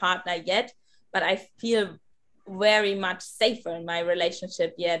with my partner yet, but I feel very much safer in my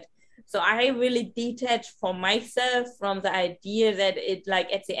relationship yet. So I really detached for myself from the idea that it,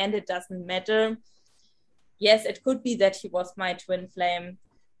 like, at the end it doesn't matter. Yes, it could be that he was my twin flame.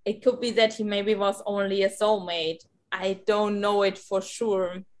 It could be that he maybe was only a soulmate. I don't know it for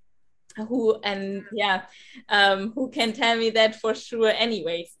sure. Who and yeah, who can tell me that for sure?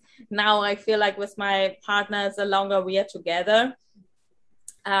 Anyways, now I feel like with my partner, the longer we are together,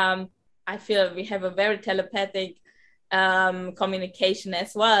 I feel we have a very telepathic communication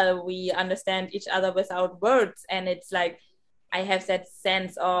as well. We understand each other without words, and it's like I have that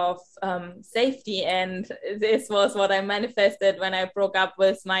sense of safety. And this was what I manifested when I broke up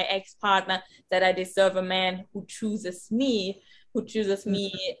with my ex-partner, that I deserve a man who chooses me, who chooses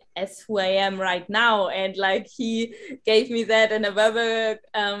me as who I am right now. And like he gave me that in a verbal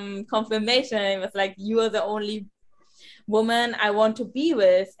confirmation. It was like, you are the only woman I want to be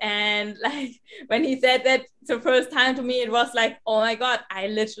with. And like when he said that the first time to me, it was like, oh my God, I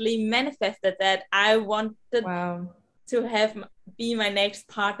literally manifested that. I wanted Wow. to have be my next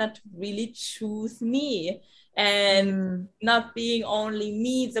partner to really choose me, and not being only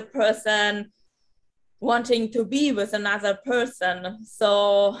me, the person wanting to be with another person.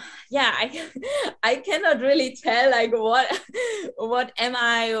 So yeah, I cannot really tell like what am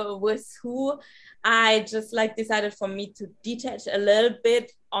I with who. I just like decided for me to detach a little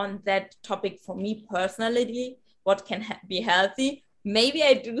bit on that topic for me personally, what can be healthy. Maybe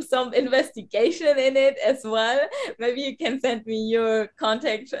I do some investigation in it as well. Maybe you can send me your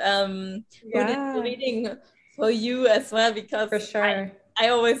contact, who did the reading for you as well, because For sure. I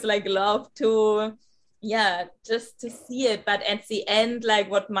always like love to, yeah, just to see it. But at the end,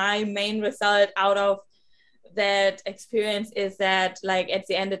 like what my main result out of that experience is that, like, at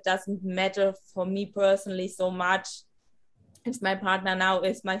the end it doesn't matter for me personally so much if my partner now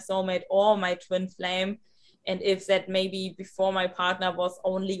is my soulmate or my twin flame, and if that maybe before my partner was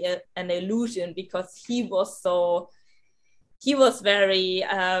only an illusion, because he was very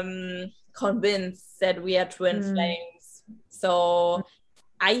convinced that we are twin flames. So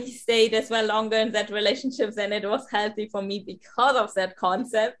I stayed as well longer in that relationship, and it was healthy for me because of that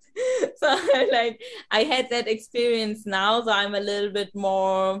concept. So like I had that experience now, so I'm a little bit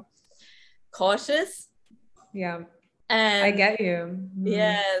more cautious. Yeah. And I get you.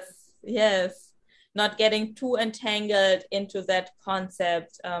 yes, not getting too entangled into that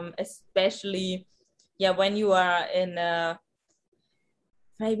concept, especially yeah, when you are in a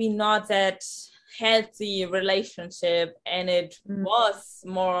maybe not that healthy relationship, and it was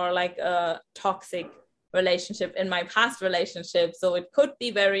more like a toxic relationship in my past relationship. So it could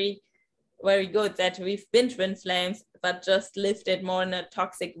be very, very good that we've been twin flames, but just lived it more in a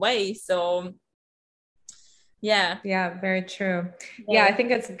toxic way. So yeah. Yeah, very true. Yeah, I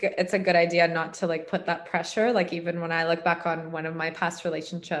think it's a good idea not to like put that pressure. Like even when I look back on one of my past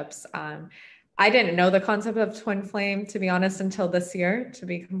relationships, I didn't know the concept of twin flame, to be honest, until this year, to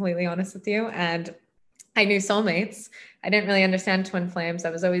be completely honest with you. And I knew soulmates. I didn't really understand twin flames. I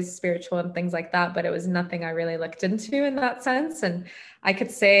was always spiritual and things like that, but it was nothing I really looked into in that sense. And I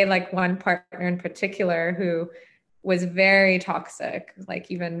could say like one partner in particular who was very toxic,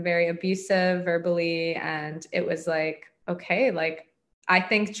 like even very abusive verbally. And it was like, okay, like I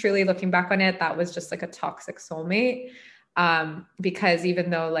think truly looking back on it, that was just like a toxic soulmate. Because even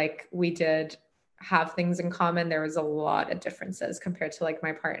though like we did have things in common, there was a lot of differences compared to like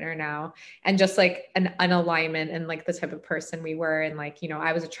my partner now, and just like an unalignment in like the type of person we were. And like, you know,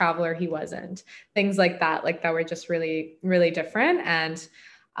 I was a traveler, he wasn't, things like that were just really, really different. And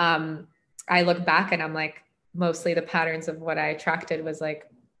I look back and I'm like, mostly the patterns of what I attracted was like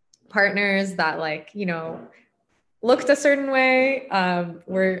partners that like, you know, looked a certain way,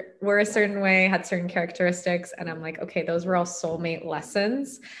 were a certain way, had certain characteristics. And I'm like, okay, those were all soulmate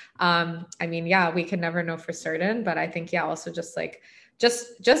lessons. I mean, yeah, we can never know for certain, but I think, yeah, also just like,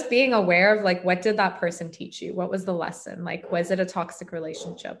 just being aware of like, what did that person teach you? What was the lesson? Like, was it a toxic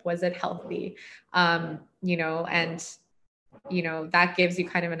relationship? Was it healthy? You know, and you know, that gives you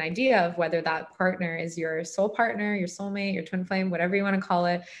kind of an idea of whether that partner is your soul partner, your soulmate, your twin flame, whatever you want to call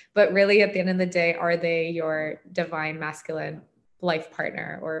it. But really, at the end of the day, are they your divine masculine life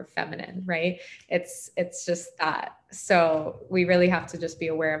partner or feminine, right? It's just that. So we really have to just be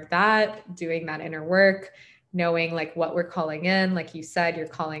aware of that, doing that inner work, knowing like what we're calling in. Like you said, you're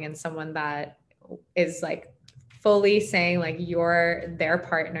calling in someone that is like fully saying like you're their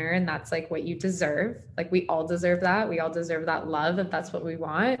partner and that's like what you deserve. Like we all deserve that. We all deserve that love if that's what we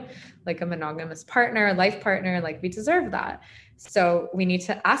want, like a monogamous partner, a life partner, like we deserve that. So we need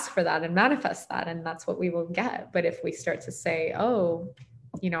to ask for that and manifest that, and that's what we will get. But if we start to say, oh,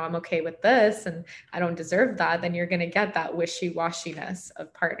 you know, I'm okay with this and I don't deserve that, then you're going to get that wishy-washiness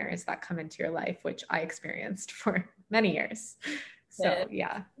of partners that come into your life, which I experienced for many years. So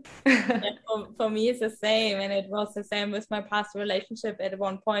yeah. Yeah, for me it's the same, and it was the same with my past relationship. At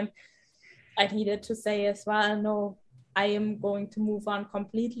one point I needed to say as well, no, I am going to move on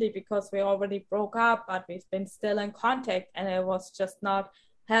completely, because we already broke up, but we've been still in contact, and it was just not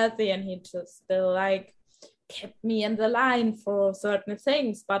healthy. And he just still like kept me in the line for certain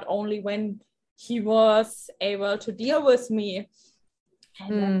things, but only when he was able to deal with me.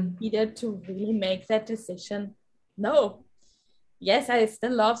 And I needed to really make that decision. No, yes, I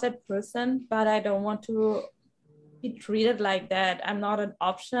still love that person, but I don't want to be treated like that. I'm not an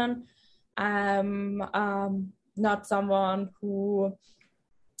option. I'm not someone who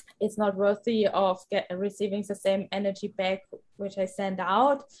is not worthy of receiving the same energy back which I send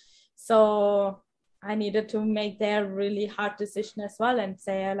out. So I needed to make their really hard decision as well and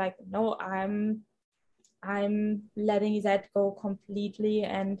say like, no, I'm letting that go completely,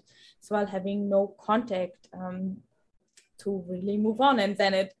 and as well having no contact. To really move on. And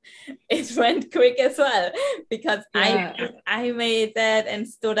then it went quick as well, because I made that and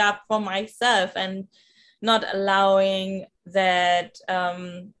stood up for myself, and not allowing that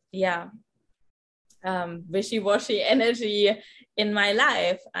wishy-washy energy in my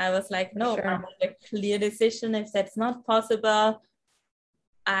life. I was like, no, I want a clear decision. If that's not possible,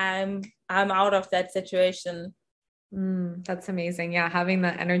 I'm out of that situation. That's amazing. Yeah, having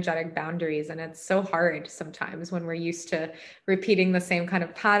the energetic boundaries. And it's so hard sometimes when we're used to repeating the same kind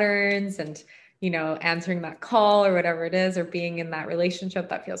of patterns and, you know, answering that call or whatever it is, or being in that relationship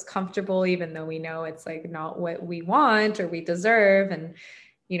that feels comfortable, even though we know it's like not what we want or we deserve. And,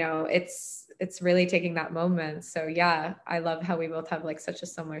 you know, it's really taking that moment. So yeah, I love how we both have like such a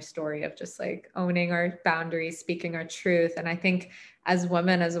similar story of just like owning our boundaries, speaking our truth. And I think as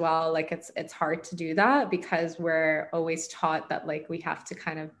women as well, like it's hard to do that because we're always taught that like we have to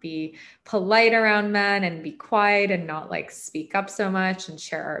kind of be polite around men and be quiet and not like speak up so much and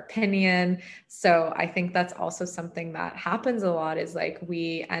share our opinion. So I think that's also something that happens a lot, is like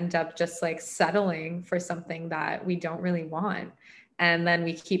we end up just like settling for something that we don't really want. And then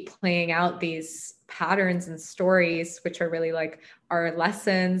we keep playing out these patterns and stories, which are really like our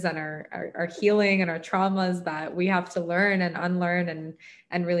lessons and our healing and our traumas that we have to learn and unlearn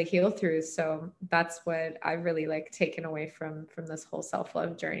and really heal through. So that's what I've really like taken away from this whole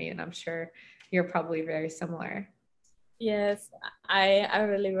self-love journey. And I'm sure you're probably very similar. Yes, I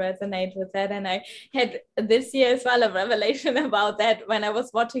really resonate with that. And I had this year as well a revelation about that when I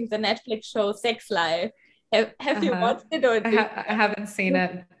was watching the Netflix show Sex Life. Have you watched it? Or I haven't seen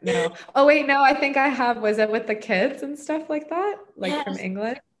it. No. Oh, wait, no, I think I have. Was it with the kids and stuff like that? Like yes. From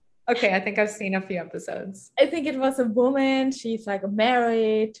England? Okay, I think I've seen a few episodes. I think it was a woman. She's like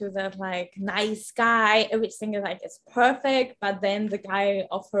married to that like nice guy. Everything is like it's perfect, but then the guy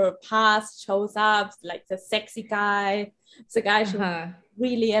of her past shows up, like the sexy guy, the guy she's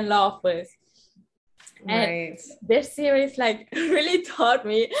really in love with. And this series like really taught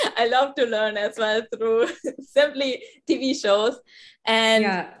me. I love to learn as well through simply TV shows.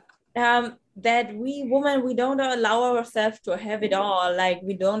 And that we women, we don't allow ourselves to have it all. Like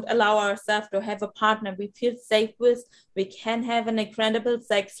we don't allow ourselves to have a partner we feel safe with, we can have an incredible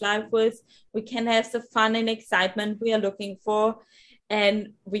sex life with, we can have the fun and excitement we are looking for,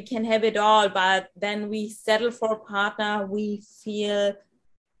 and we can have it all. But then we settle for a partner we feel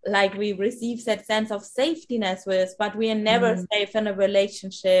like we receive that sense of safetyness with, but we are never safe in a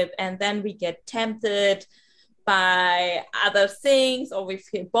relationship. And then we get tempted by other things, or we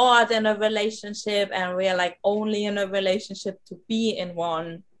feel bored in a relationship and we are like only in a relationship to be in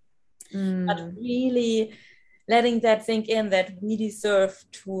one. But really letting that sink in, that we deserve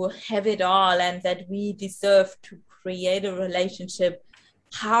to have it all and that we deserve to create a relationship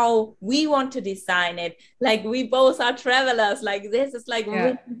how we want to design it. Like we both are travelers, like this is like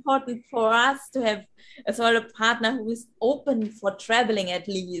really important for us to have a sort of partner who is open for traveling at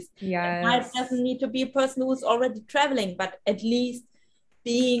least. And it doesn't need to be a person who's already traveling, but at least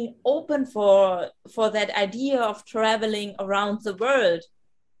being open for that idea of traveling around the world.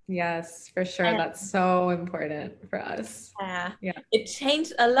 Yes, for sure. That's so important for us. Yeah, it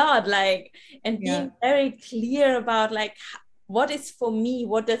changed a lot, like, and being very clear about like what is for me,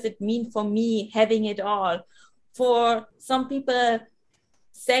 what does it mean for me having it all. For some people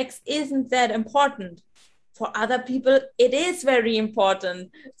sex isn't that important, for other people it is very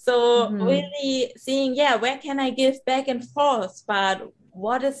important. So really seeing, where can I give back and forth, but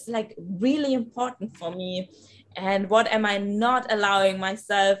what is like really important for me, and what am I not allowing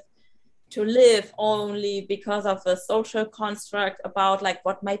myself to live only because of a social construct about like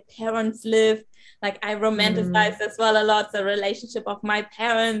what my parents lived. Like I romanticize as well a lot the relationship of my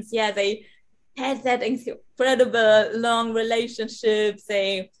parents. Yeah, they had that incredible long relationships.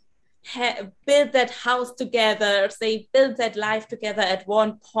 They built that house together. They built that life together at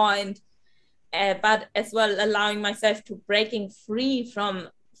one point. But as well allowing myself to breaking free from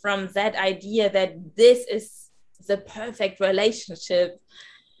that idea that this is the perfect relationship,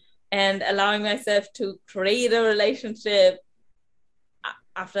 and allowing myself to create a relationship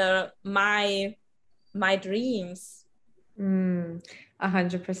after my dreams.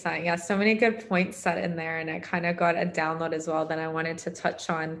 100%. Yeah, so many good points set in there, and I kind of got a download as well that I wanted to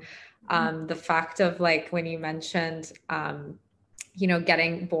touch on. The fact of like when you mentioned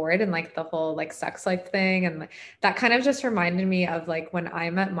getting bored and like the whole like sex life thing, and that kind of just reminded me of like when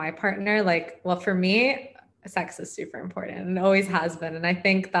I met my partner. Like, well, for me, sex is super important and always has been. And I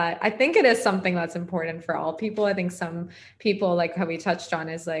think it is something that's important for all people. I think some people, like how we touched on,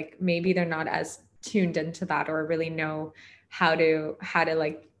 is like maybe they're not as tuned into that or really know how to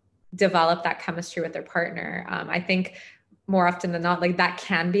like develop that chemistry with their partner. I think more often than not, like that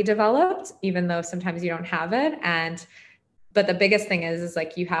can be developed, even though sometimes you don't have it. But the biggest thing is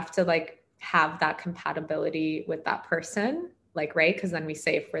like you have to like have that compatibility with that person, like, right? Because then we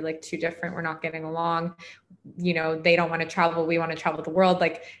say if we're like too different, we're not getting along, they don't want to travel, we want to travel the world.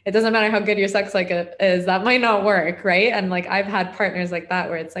 Like it doesn't matter how good your sex like is, that might not work, right? And like I've had partners like that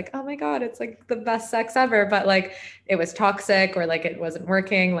where it's like, oh my God, it's like the best sex ever, but like it was toxic or like it wasn't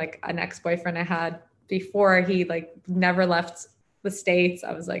working. Like an ex-boyfriend I had before, he like never left the States.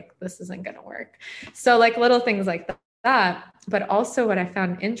 I was like, this isn't gonna work. So like little things like that. But also what I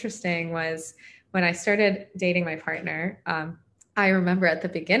found interesting was when I started dating my partner, I remember at the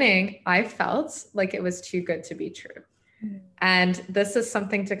beginning, I felt like it was too good to be true. And this is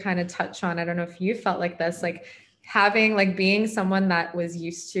something to kind of touch on. I don't know if you felt like this, like having, like being someone that was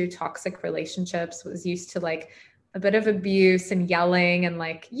used to toxic relationships, was used to like a bit of abuse and yelling and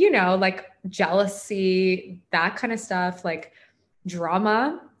like, like jealousy, that kind of stuff, like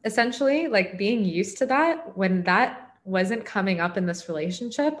drama, essentially, like being used to that. When that wasn't coming up in this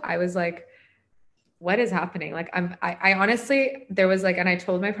relationship, I was like, what is happening? Like I honestly, there was like, and I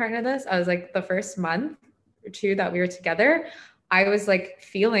told my partner this, I was like, the first month or two that we were together, I was like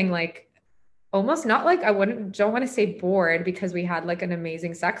feeling like almost, not like, don't want to say bored, because we had like an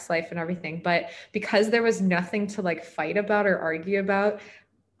amazing sex life and everything, but because there was nothing to like fight about or argue about,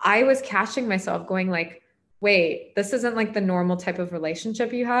 I was catching myself going like, wait, this isn't like the normal type of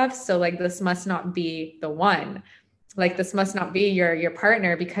relationship you have. So like, this must not be the one. Like this must not be your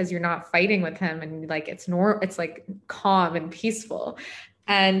partner, because you're not fighting with him and like it's like calm and peaceful.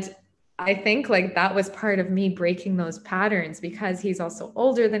 And I think like that was part of me breaking those patterns, because he's also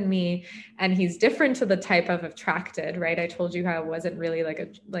older than me and he's different to the type of attracted, right? I told you how I wasn't really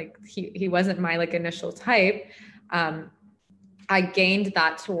he wasn't my like initial type. I gained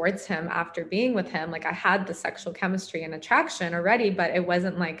that towards him after being with him. Like I had the sexual chemistry and attraction already, but it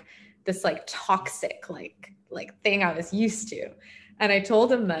wasn't like this like toxic like thing I was used to. And I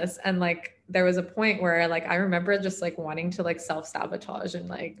told him this, and like there was a point where like I remember just like wanting to like self-sabotage and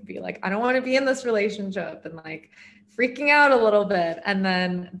like be like, I don't want to be in this relationship, and like freaking out a little bit. And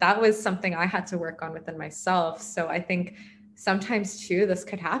then that was something I had to work on within myself. So I think sometimes too, this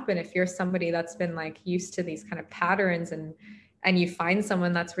could happen if you're somebody that's been like used to these kind of patterns, and you find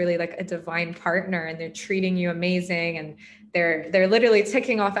someone that's really like a divine partner and they're treating you amazing, and they're literally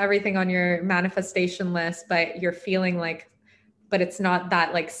ticking off everything on your manifestation list, but you're feeling like, but it's not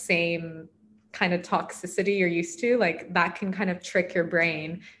that like same kind of toxicity you're used to, like that can kind of trick your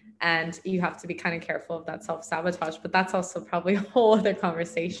brain, and you have to be kind of careful of that self-sabotage. But that's also probably a whole other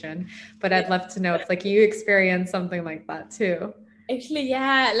conversation. But I'd love to know if like you experience something like that too. Actually,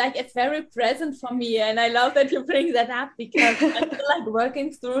 yeah, like it's very present for me. And I love that you bring that up because I feel like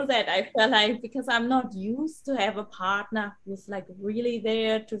working through that. I feel like because I'm not used to have a partner who's like really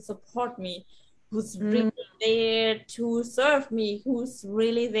there to support me, who's really there to serve me, who's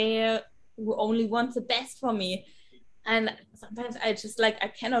really there, who only wants the best for me. And sometimes I just like, I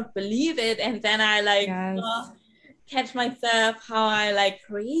cannot believe it. And then I like, Yes. catch myself how I like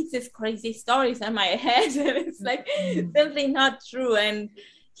create these crazy stories in my head, and it's like simply not true. And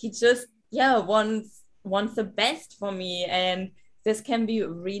he just wants the best for me, and this can be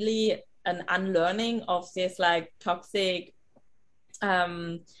really an unlearning of this like toxic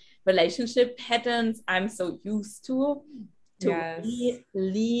relationship patterns I'm so used to Yes. really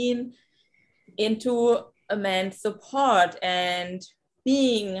lean into a man's support and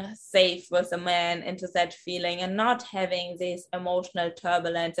being safe with a man, into that feeling, and not having these emotional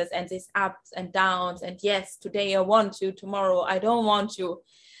turbulences and these ups and downs, and yes, today I want you, tomorrow I don't want you,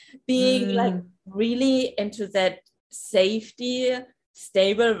 being like really into that safety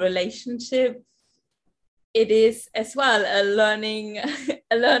stable relationship. It is as well a learning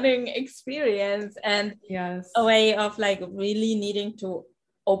a learning experience, and Yes. a way of like really needing to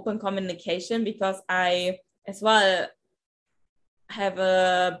open communication, because I as well have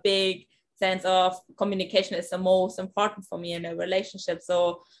a big sense of communication is the most important for me in a relationship.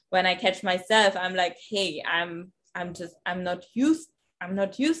 So when I catch myself, I'm like, hey, I'm not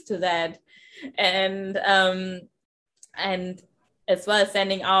used to that. And as well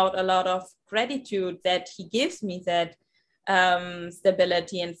sending out a lot of gratitude that he gives me that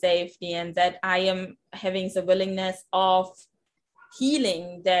stability and safety, and that I am having the willingness of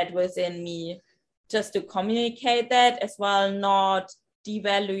healing that within me, just to communicate that as well, not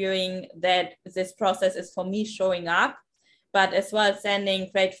devaluing that this process is for me showing up, but as well sending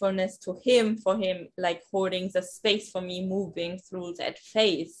gratefulness to him for him like holding the space for me moving through that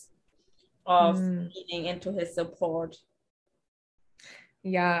phase of leaning into his support.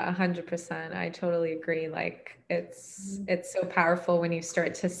 Yeah, 100%. I totally agree. Like it's so powerful when you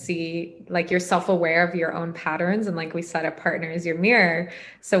start to see like you're self-aware of your own patterns, and like we said, a partner is your mirror.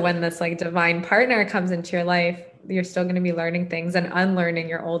 So when this like divine partner comes into your life, you're still going to be learning things and unlearning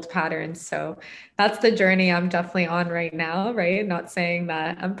your old patterns. So that's the journey I'm definitely on right now, right? Not saying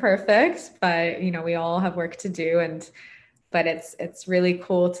that I'm perfect, but we all have work to do, and but it's really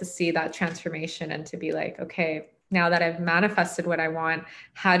cool to see that transformation and to be like, okay, now that I've manifested what I want,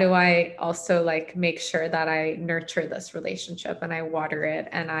 how do I also like make sure that I nurture this relationship and I water it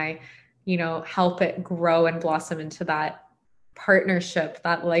and I, help it grow and blossom into that partnership,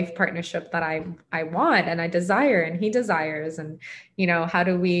 that life partnership that I want and I desire and he desires. And, how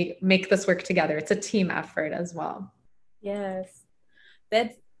do we make this work together? It's a team effort as well. Yes,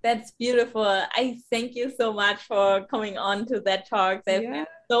 that's beautiful. I thank you so much for coming on to that talk. There's been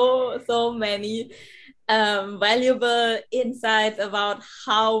so many valuable insights about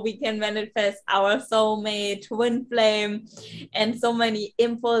how we can manifest our soulmate, twin flame, and so many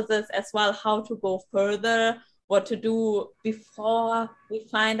impulses as well, how to go further, what to do before we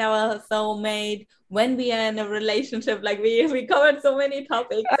find our soulmate, when we are in a relationship. Like we covered so many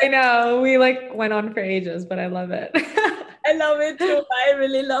topics. I know we like went on for ages, but I love it. I love it too. I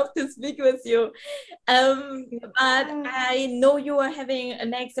really love to speak with you. But I know you are having a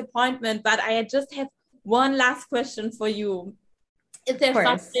next appointment, but I just have one last question for you. Is there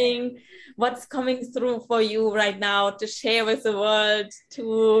something what's coming through for you right now to share with the world,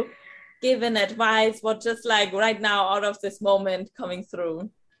 to give an advice, what just like right now out of this moment coming through?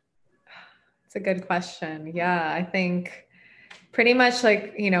 It's a good question. Yeah, I think pretty much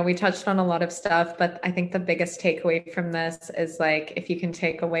like, we touched on a lot of stuff, but I think the biggest takeaway from this is like, if you can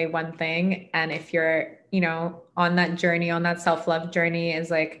take away one thing, and if you're, on that journey, on that self-love journey,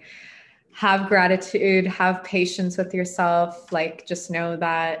 is like, have gratitude, have patience with yourself. Like, just know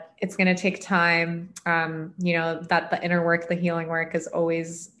that it's going to take time. That the inner work, the healing work is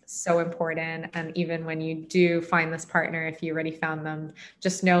always so important. And even when you do find this partner, if you already found them,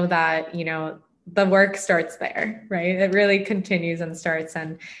 just know that, the work starts there, right? It really continues and starts,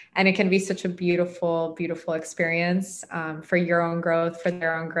 and it can be such a beautiful, beautiful experience for your own growth, for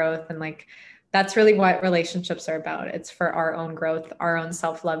their own growth. And like, that's really what relationships are about. It's for our own growth, our own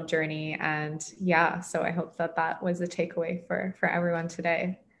self-love journey. And yeah, so I hope that that was a takeaway for everyone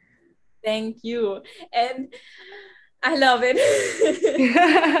today. Thank you. And I love it.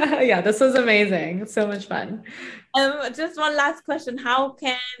 Yeah, this was amazing. So much fun. Just one last question. How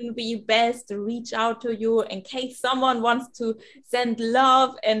can we best reach out to you in case someone wants to send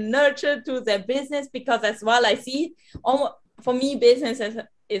love and nurture to their business? Because as well, I see, for me, business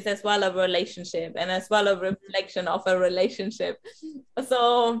is as well a relationship and as well a reflection of a relationship.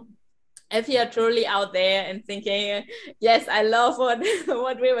 So if you're truly out there and thinking, yes, I love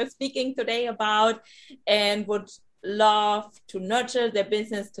what we were speaking today about and would love to nurture their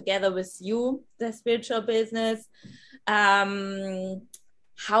business together with you, the spiritual business,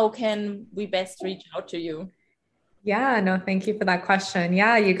 how can we best reach out to you? Yeah, no, thank you for that question.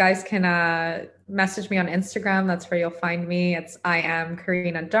 Yeah, you guys can message me on Instagram. That's where you'll find me. I am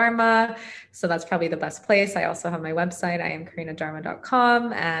Karina Dharma. So that's probably the best place. I also have my website,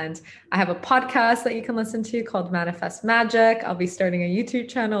 IamKarinaDharma.com. And I have a podcast that you can listen to called Manifest Magic. I'll be starting a YouTube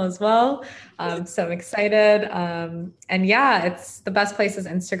channel as well. So I'm excited. And yeah, it's the best place is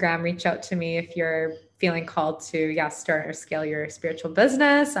Instagram. Reach out to me if you're feeling called to start or scale your spiritual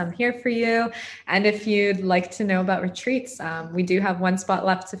business. I'm here for you. And if you'd like to know about retreats, we do have one spot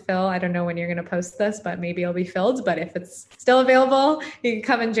left to fill. I don't know when you're going to post this, but maybe it'll be filled. But if it's still available, you can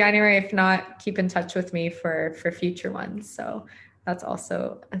come in January. If not, keep in touch with me for future ones. So that's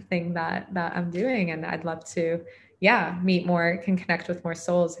also a thing that I'm doing. And I'd love to, meet more, can connect with more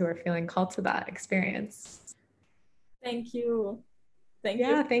souls who are feeling called to that experience. Thank you. Thank you.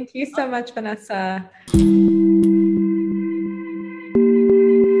 Yeah, thank you so much, Vanessa.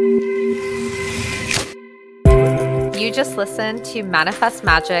 You just listened to Manifest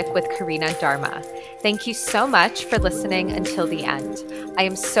Magic with Karina Dharma. Thank you so much for listening until the end. I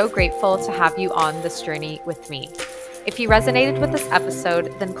am so grateful to have you on this journey with me. If you resonated with this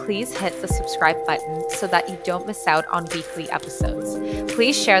episode, then please hit the subscribe button so that you don't miss out on weekly episodes.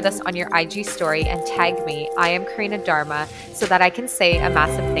 Please share this on your IG story and tag me, I am Karina Dharma, so that I can say a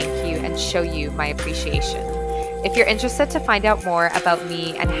massive thank you and show you my appreciation. If you're interested to find out more about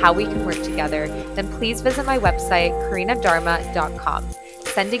me and how we can work together, then please visit my website, KarinaDharma.com.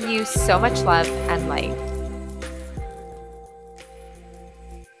 Sending you so much love and light.